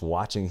anxiety just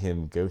watching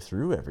him go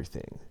through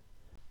everything.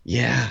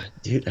 Yeah,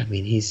 dude. I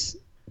mean, he's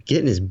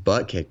getting his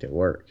butt kicked at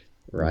work,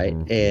 right?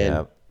 Hmm. And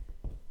Yeah.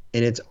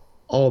 it's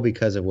all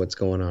because of what's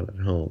going on at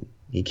home.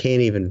 He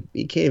can't even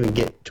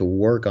get to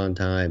work on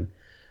time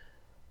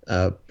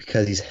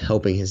because he's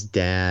helping his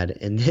dad.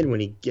 And then when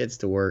he gets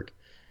to work,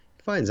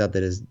 he finds out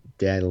that his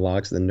dad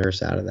locks the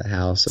nurse out of the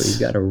house, so he's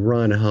got to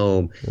run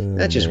home. Oh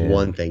That's just man.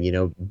 one thing, you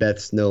know.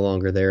 Beth's no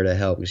longer there to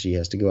help because she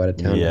has to go out of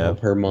town to Yeah. help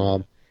her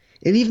mom.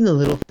 And even the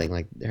little thing,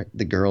 like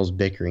the girls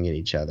bickering at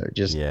each other,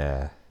 just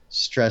Yeah.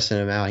 stressing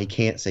him out. He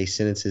can't say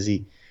sentences.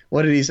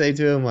 What did he say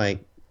to him?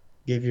 Like,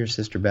 give your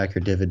sister back her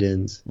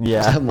dividends or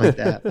Yeah. something like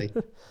that. Like,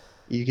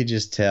 you could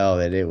just tell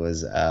that it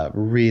was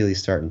really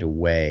starting to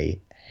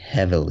weigh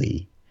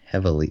heavily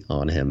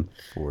on him.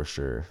 For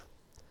sure.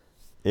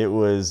 It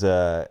was,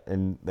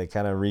 and they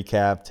kind of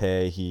recapped.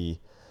 Hey, he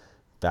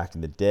back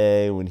in the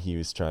day when he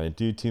was trying to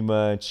do too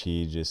much,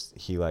 he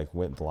like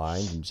went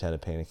blind and just had a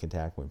panic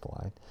attack, went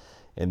blind.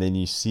 And then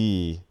you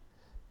see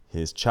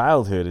his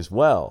childhood as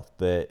well,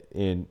 that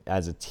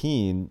as a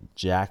teen,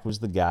 Jack was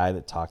the guy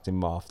that talked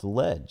him off the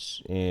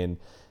ledge, and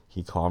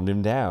he calmed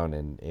him down,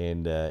 and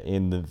in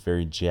the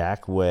very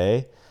Jack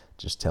way,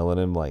 just telling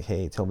him like,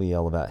 hey, tell me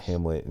all about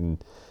Hamlet.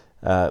 And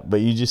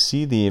but you just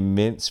see the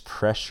immense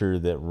pressure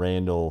that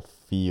Randall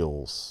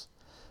feels,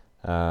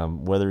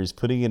 whether he's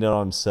putting it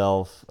on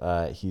himself,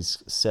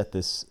 he's set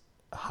this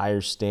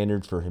higher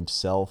standard for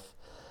himself,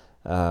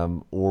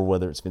 or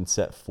whether it's been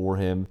set for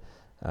him.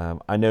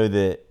 I know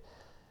that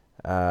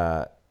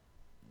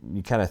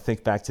you kind of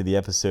think back to the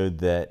episode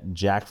that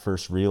Jack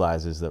first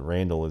realizes that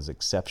Randall is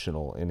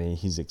exceptional, and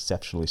he's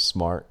exceptionally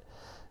smart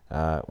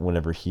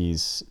whenever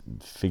he's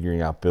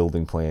figuring out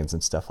building plans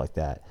and stuff like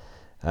that.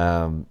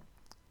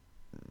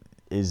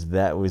 Was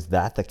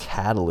that the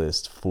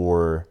catalyst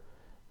for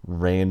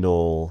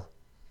Randall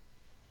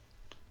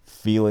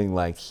feeling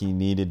like he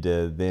needed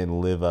to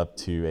then live up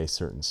to a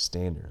certain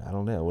standard? I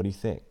don't know. What do you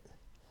think?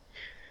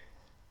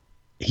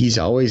 He's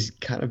always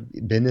kind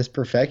of been this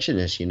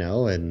perfectionist,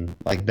 and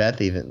like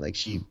Beth, even like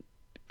she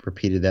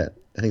repeated that.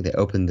 I think they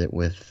opened it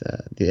with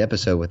the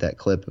episode with that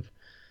clip of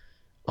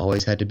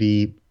always had to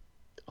be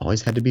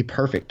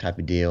perfect type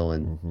of deal.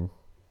 And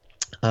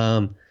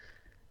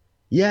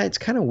yeah, it's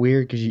kind of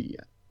weird because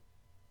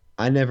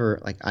I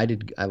never like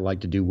I like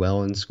to do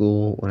well in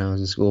school when I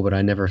was in school, but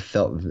I never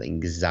felt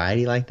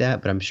anxiety like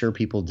that. But I'm sure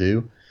people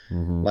do.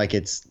 Like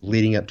it's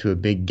leading up to a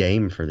big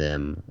game for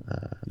them.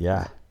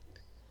 Yeah.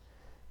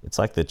 It's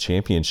like the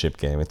championship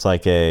game. It's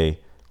like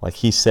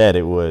he said,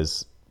 it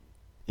was,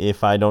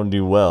 if I don't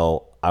do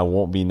well, I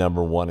won't be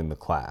number one in the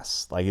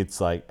class. Like, it's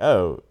like,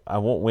 oh, I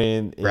won't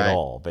win at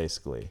all,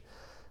 basically.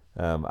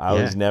 I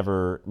was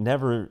never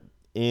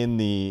in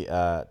the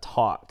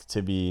talk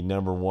to be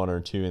number one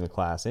or two in the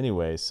class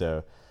anyway.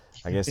 So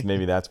I guess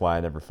maybe that's why I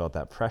never felt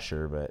that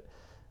pressure. But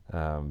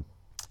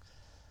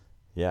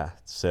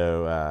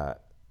so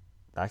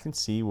I can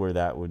see where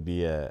that would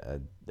be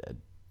a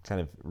kind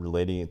of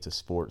relating it to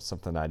sports,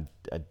 something I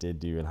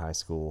did do in high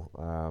school.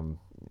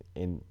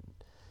 And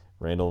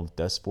Randall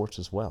does sports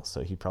as well,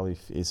 so he probably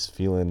is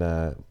feeling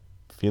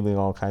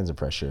all kinds of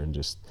pressure and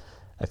just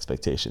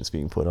expectations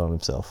being put on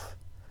himself.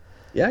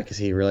 Yeah, because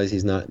he realized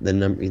he's not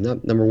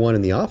number one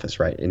in the office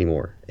right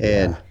anymore.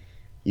 And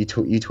you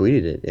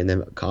tweeted it in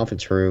the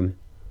conference room.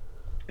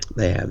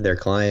 They have their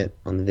client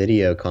on the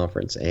video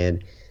conference,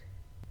 and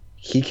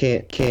he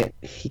can't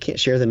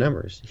share the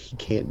numbers. He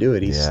can't do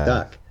it. He's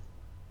stuck.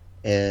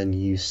 And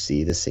you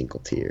see the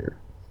single tear.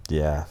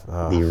 Yeah.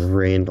 The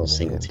Randall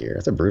single tear.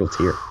 That's a brutal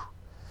tear.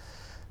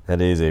 That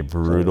is a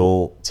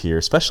brutal tear,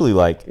 especially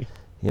like,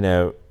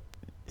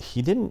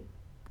 he didn't,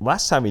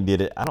 last time he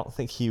did it, I don't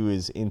think he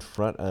was in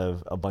front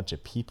of a bunch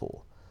of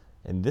people.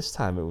 And this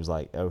time it was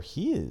like, oh,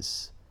 he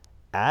is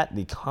at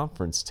the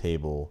conference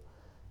table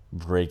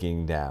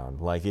breaking down.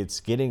 Like, it's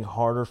getting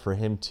harder for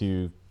him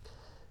to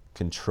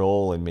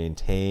control and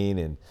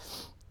maintain.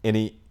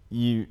 And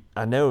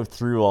I know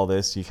through all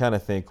this, you kind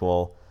of think,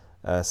 well,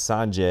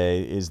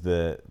 Sanjay is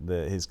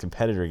his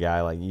competitor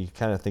guy. Like, you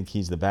kind of think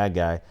he's the bad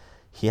guy.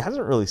 He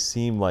hasn't really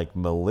seemed like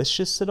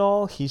malicious at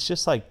all. He's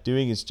just like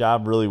doing his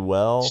job really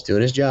well. Just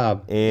doing his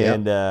job.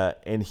 And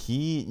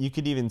you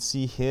could even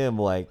see him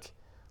like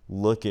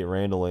look at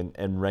Randall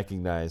and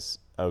recognize,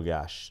 oh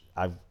gosh,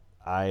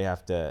 I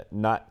have to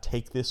not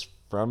take this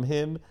from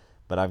him,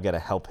 but I've got to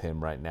help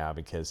him right now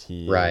because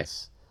he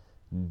is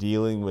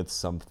dealing with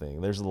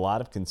something. There's a lot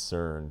of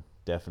concern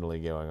definitely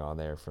going on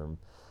there from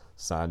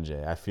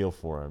Sanjay. I feel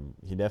for him.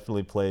 He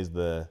definitely plays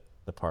the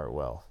part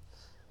well.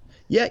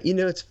 Yeah,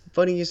 it's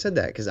funny you said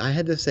that because I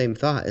had the same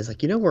thought. It's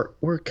like,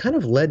 we're kind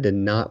of led to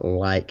not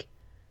like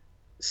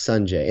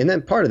Sanjay. And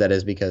then part of that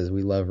is because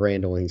we love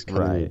Randall and he's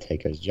coming in to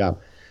take his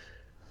job.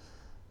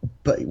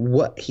 But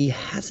what he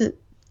hasn't,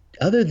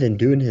 other than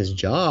doing his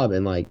job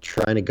and like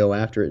trying to go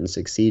after it and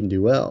succeed and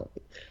do well,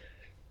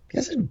 he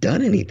hasn't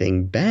done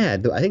anything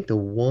bad. I think the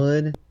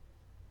one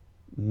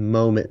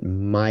moment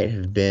might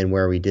have been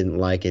where we didn't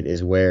like it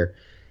is where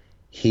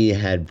he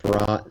had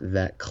brought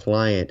that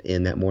client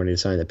in that morning to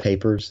sign the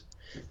papers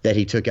that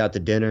he took out to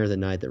dinner the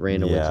night that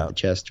Randall went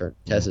to the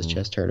Tessa's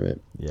chess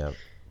tournament. Yeah.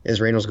 As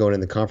Randall's going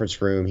in the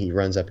conference room, he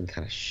runs up and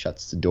kind of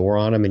shuts the door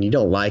on him, and you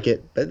don't like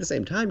it. But at the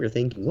same time, you're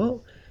thinking,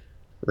 well,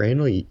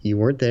 Randall, you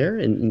weren't there,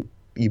 and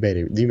you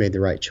made the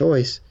right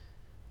choice,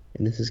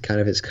 and this is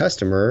kind of his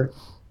customer.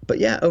 But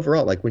yeah,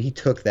 overall, like when he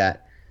took the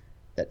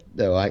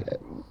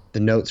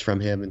notes from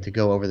him and to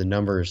go over the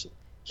numbers,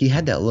 he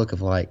had that look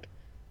of like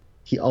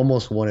he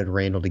almost wanted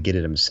Randall to get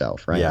it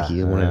himself, right? Yeah. Like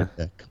he wanted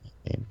to,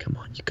 man, come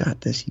on, you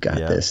got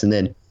this. And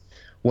then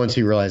once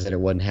he realized that it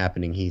wasn't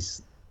happening,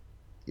 it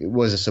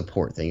was a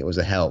support thing. It was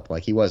a help.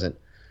 Like he wasn't,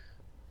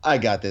 I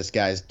got this,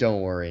 guys,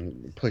 don't worry,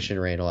 and pushing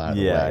Randall out of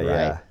the way,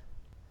 right?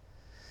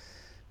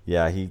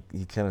 Yeah, he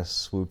kind of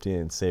swooped in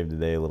and saved the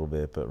day a little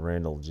bit, but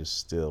Randall just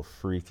still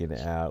freaking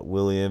out.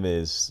 William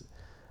is,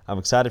 I'm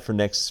excited for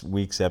next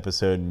week's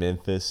episode in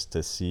Memphis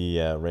to see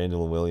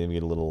Randall and William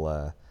get a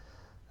little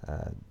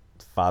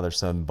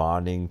father-son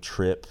bonding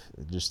trip,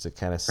 just to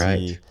kind of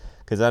Right. see,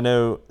 because I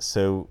know,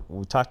 so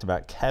we talked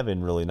about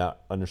Kevin really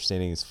not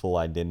understanding his full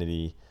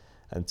identity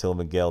until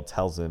Miguel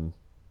tells him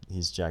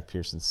he's Jack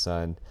Pearson's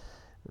son.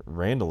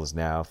 Randall is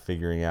now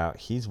figuring out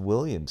he's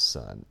William's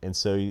son, and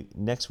so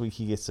next week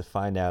he gets to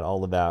find out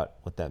all about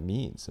what that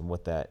means and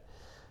what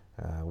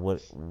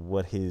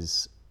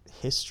his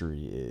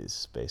history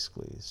is,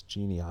 basically his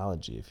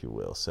genealogy, if you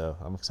will. So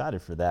I'm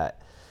excited for that.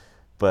 Be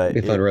But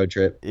a fun road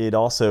trip. it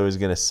also is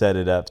going to set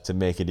it up to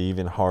make it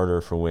even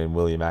harder for when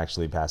William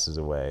actually passes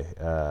away,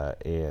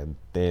 and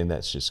then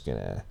that's just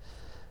gonna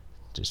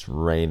just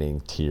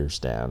raining tears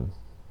down.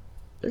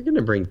 They're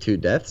gonna bring two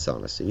deaths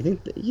on us. You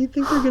think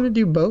they're gonna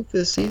do both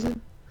this season?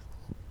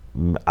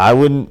 I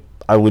wouldn't.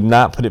 I would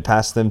not put it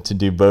past them to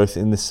do both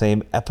in the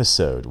same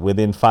episode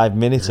within 5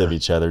 minutes of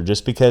each other,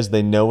 just because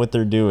they know what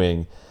they're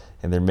doing,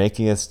 and they're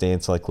making us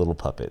dance like little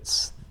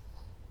puppets.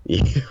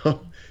 Yeah,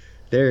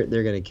 they're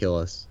gonna kill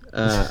us.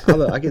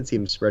 Although I can see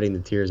him spreading the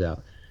tears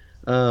out.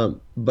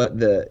 But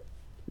the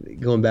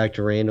going back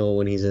to Randall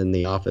when he's in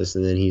the office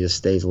and then he just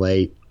stays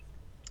late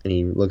and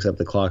he looks up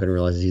the clock and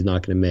realizes he's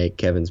not going to make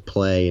Kevin's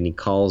play and he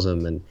calls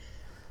him and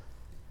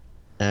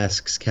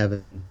asks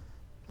Kevin,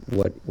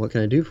 "What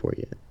can I do for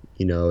you?"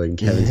 And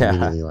Kevin's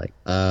immediately like,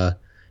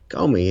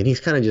 call me," and he's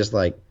kind of just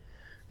like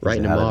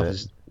writing him off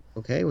as,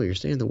 "Okay, well, you're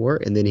staying to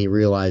work," and then he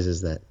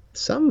realizes that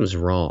something's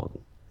wrong.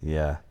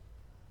 Yeah.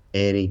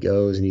 And he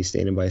goes and he's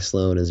standing by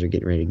Sloan as they're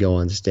getting ready to go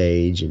on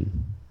stage,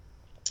 and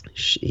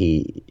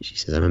she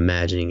says, "I'm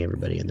imagining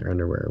everybody in their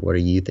underwear. What are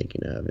you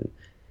thinking of?" And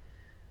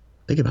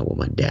think about what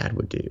my dad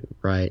would do,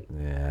 right?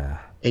 Yeah.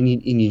 And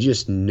you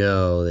just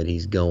know that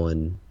he's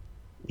going,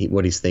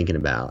 what he's thinking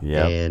about.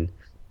 Yep. And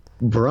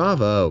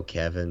bravo,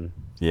 Kevin.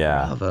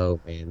 Yeah. Bravo,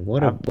 man.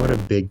 What a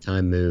big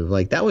time move.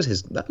 Like that was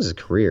his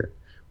career.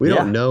 We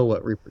don't know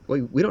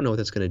we don't know what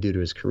that's going to do to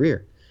his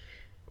career.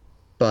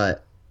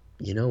 But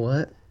you know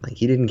what? Like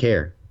he didn't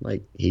care.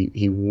 Like he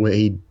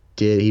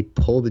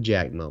pulled the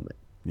Jack moment.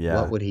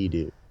 Yeah. What would he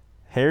do?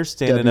 Hair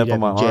standing up on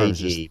my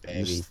arms baby.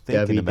 just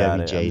thinking about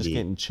it. I'm just WWJD.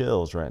 getting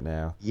chills right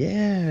now.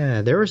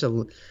 Yeah, this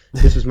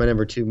was my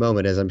number 2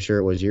 moment, as I'm sure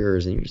it was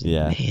yours. And you're just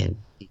like, man,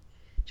 he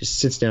just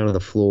sits down on the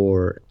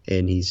floor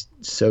and he's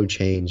so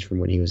changed from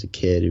when he was a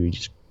kid who he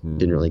just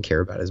didn't really care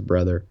about his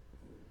brother.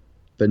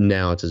 But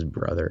now it's his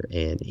brother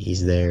and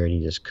he's there and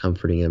he's just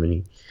comforting him,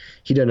 and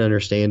he doesn't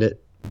understand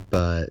it,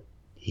 but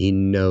he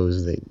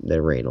knows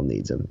that Randall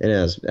needs him. And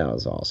that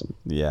was awesome.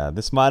 Yeah,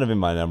 this might have been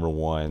my number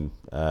 1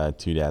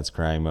 Two Dads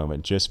Crying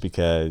moment, just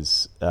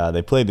because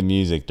they played the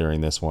music during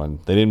this one.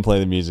 They didn't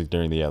play the music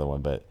during the other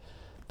one, but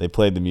they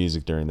played the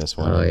music during this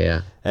one. Oh,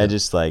 yeah. And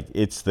just like,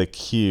 it's the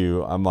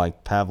cue. I'm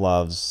like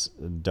Pavlov's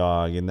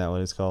dog. Isn't that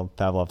what it's called?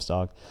 Pavlov's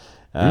dog.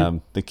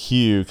 The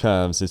cue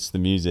comes, it's the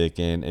music,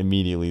 and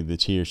immediately the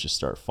tears just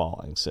start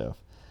falling. So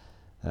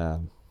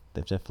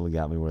they've definitely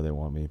got me where they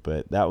want me.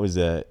 But that was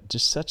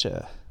just such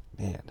a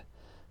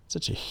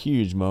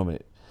huge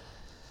moment.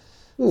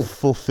 Ooh.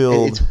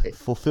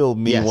 Fulfilled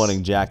me Yes.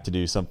 wanting Jack to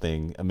do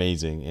something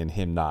amazing and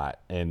him not,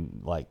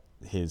 and like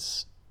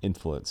his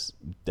influence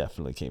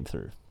definitely came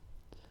through.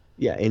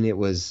 Yeah, and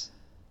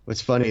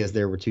what's funny is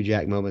there were 2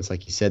 Jack moments,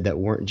 like you said, that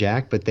weren't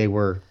Jack, but they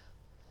were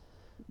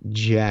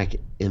Jack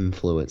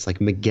influence.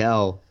 Like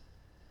Miguel,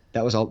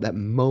 that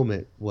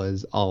moment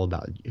was all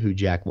about who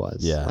Jack was.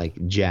 Yeah. Like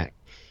Jack.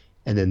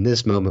 And then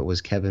this moment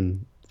was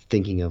Kevin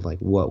thinking of like,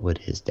 what would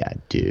his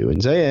dad do?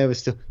 And so yeah,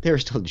 they were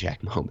still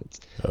Jack moments.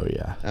 Oh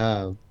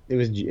yeah. It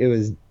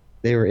was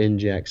they were in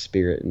Jack's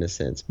spirit in a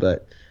sense.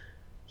 But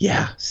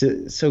yeah,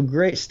 so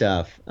great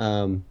stuff.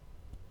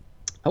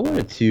 I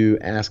wanted to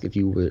ask if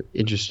you were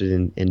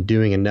interested in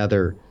doing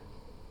another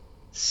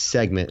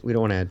segment. We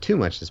don't want to add too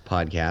much to this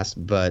podcast,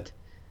 but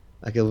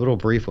like a little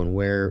brief one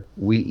where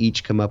we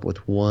each come up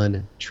with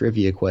one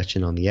trivia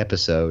question on the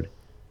episode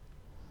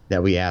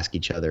that we ask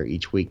each other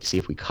each week to see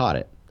if we caught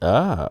it.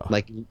 Oh.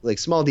 Like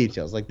small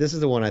details. Like this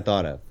is the one I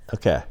thought of.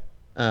 Okay.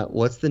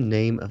 What's the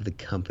name of the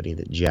company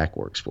that Jack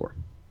works for?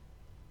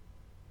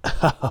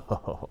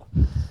 Oh.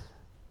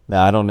 No,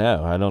 I don't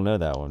know. I don't know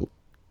that one.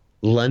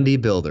 Lundy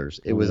Builders.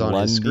 It was on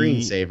his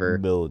Lundy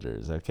screensaver.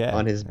 Builders. Okay.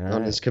 On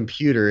his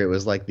computer, it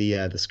was like the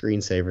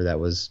screensaver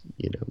that was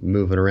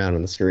moving around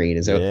on the screen.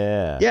 And so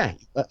yeah,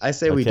 I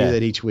say we do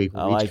that each week.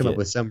 We each come up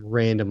with some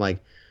random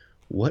like,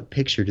 what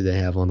picture do they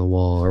have on the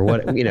wall, or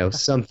what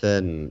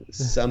something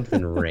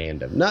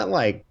random, not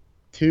like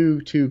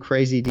too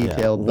crazy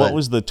detailed. Yeah. But what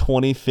was the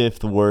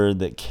 25th word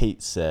that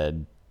Kate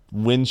said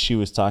when she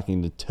was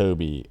talking to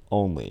Toby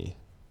only,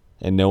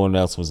 and no one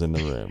else was in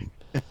the room?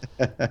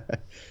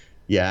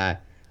 Yeah,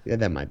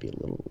 that might be a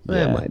little.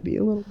 That might be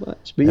a little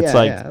much. But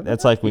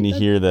that's like when you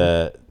hear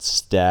the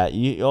stat.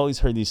 You always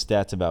heard these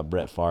stats about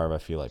Brett Favre. I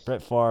feel like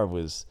Brett Favre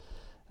was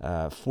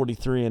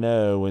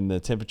 43-0 when the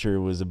temperature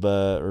was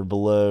above or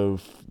below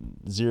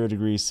 0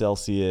 degrees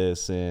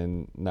Celsius,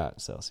 and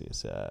not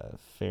Celsius,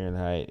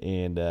 Fahrenheit,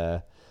 and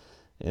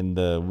and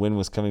the wind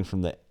was coming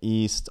from the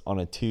east on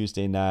a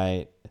Tuesday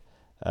night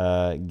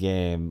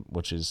game,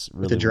 which is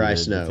really with the dry weird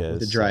snow, because with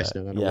the dry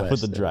snow, not a yeah, with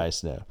west the snow. dry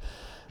snow.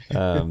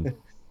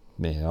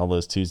 Man, all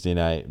those Tuesday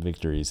night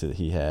victories that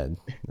he had.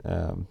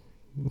 Don't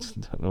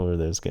know where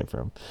those came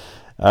from.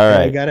 All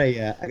Hey,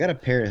 right. I got a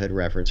Parenthood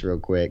reference real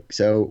quick.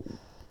 So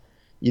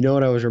you know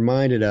what I was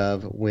reminded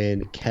of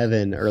when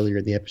Kevin earlier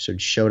in the episode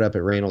showed up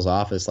at Randall's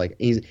office, like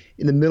he's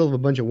in the middle of a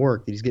bunch of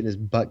work that he's getting his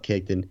butt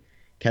kicked, and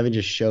Kevin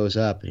just shows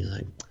up and he's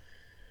like,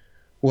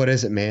 "What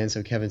is it, man?"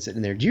 So Kevin's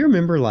sitting there. Do you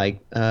remember like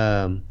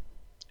Adam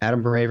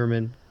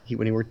Braverman? He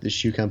when he worked at the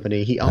shoe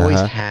company, he always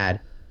Uh had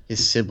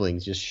his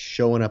siblings just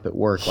showing up at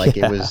work huh. like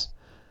it Yeah. was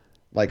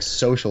like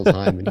social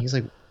time, and he's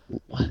like,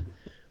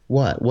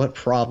 "What? What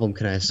problem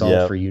can I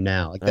solve for Yep. you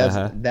now?" Like Uh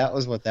huh. that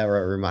was what that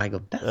reminded. I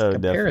go, that's like Oh, a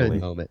Parenthood definitely.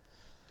 moment,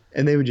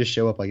 and they would just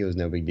show up like it was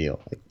no big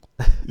deal.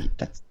 Like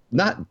that's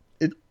not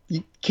it.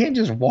 You can't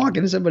just walk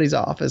into somebody's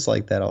office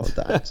like that all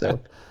the time. So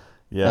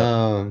Yep.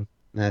 um,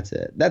 that's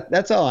it.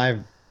 That's all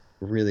I've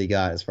really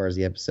got as far as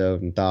the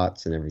episode and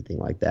thoughts and everything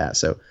like that.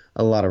 So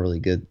a lot of really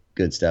good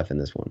stuff in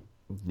this one.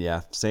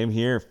 Yeah. Same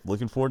here.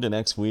 Looking forward to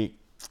next week.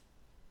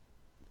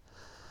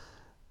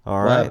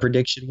 All Well, right.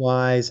 prediction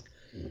wise,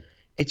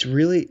 it's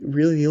really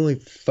the only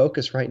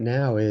focus right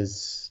now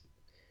is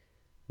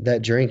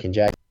that drink and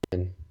Jack.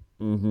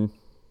 Mm-hmm.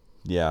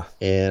 Yeah.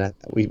 And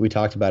we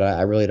talked about it.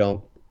 I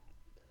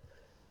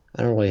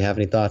don't really have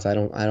any thoughts. I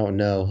don't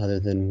know other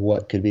than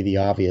what could be the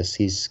obvious.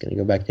 He's going to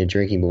go back to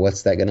drinking, but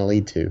what's that going to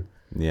lead to?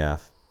 Yeah.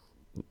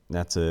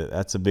 That's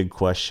a big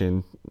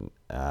question.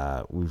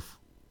 We've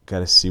got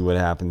to see what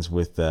happens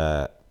with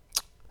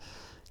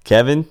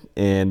Kevin,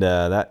 and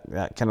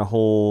that kind of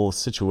whole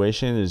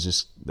situation is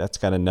just that's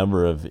got a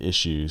number of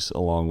issues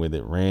along with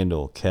it.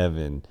 Randall,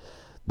 Kevin,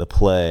 the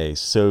play,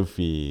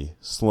 Sophie,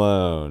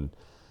 Sloan,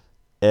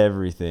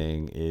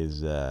 everything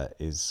is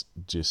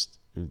just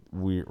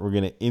we're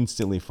gonna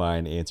instantly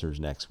find answers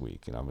next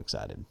week, and I'm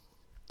excited.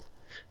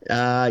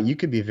 You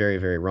could be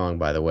very wrong,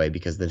 by the way,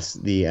 because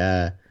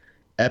the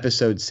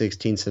episode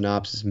 16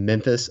 synopsis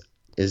Memphis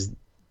is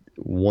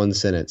one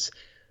sentence.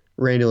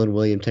 Randall and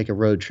William take a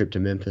road trip to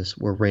Memphis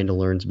where Randall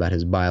learns about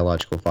his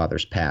biological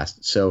father's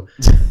past. So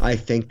I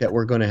think that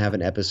we're going to have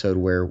an episode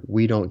where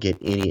we don't get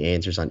any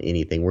answers on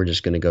anything. We're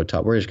just going to go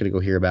talk. We're just going to go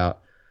hear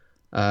about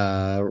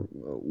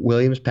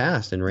William's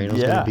past, and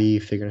Randall's going to Yeah. be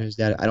figuring out his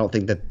dad. I don't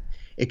think that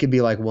it could be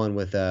like one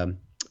with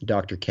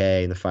Dr.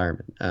 K and the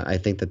fireman. I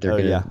think that they're Oh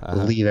going yeah. to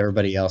leave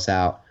everybody else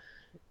out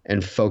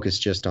and focus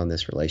just on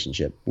this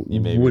relationship. You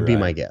may be Would be right.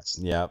 my guess.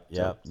 Yep.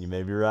 So, Yep. You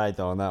may be right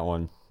though on that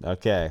one.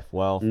 Okay.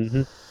 Well,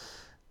 hmm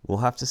we'll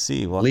have to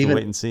see. We'll have to wait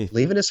leaving and see.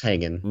 leaving us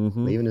hanging,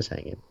 Mm-hmm. leaving us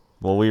hanging.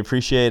 Well, we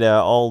appreciate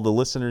all the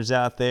listeners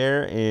out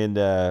there, and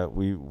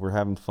we're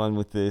having fun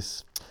with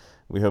this.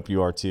 We hope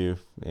you are too,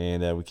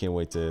 and we can't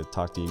wait to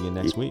talk to you again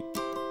next week.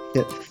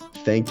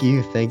 Thank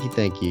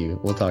you.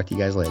 We'll talk to you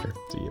guys later.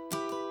 See you.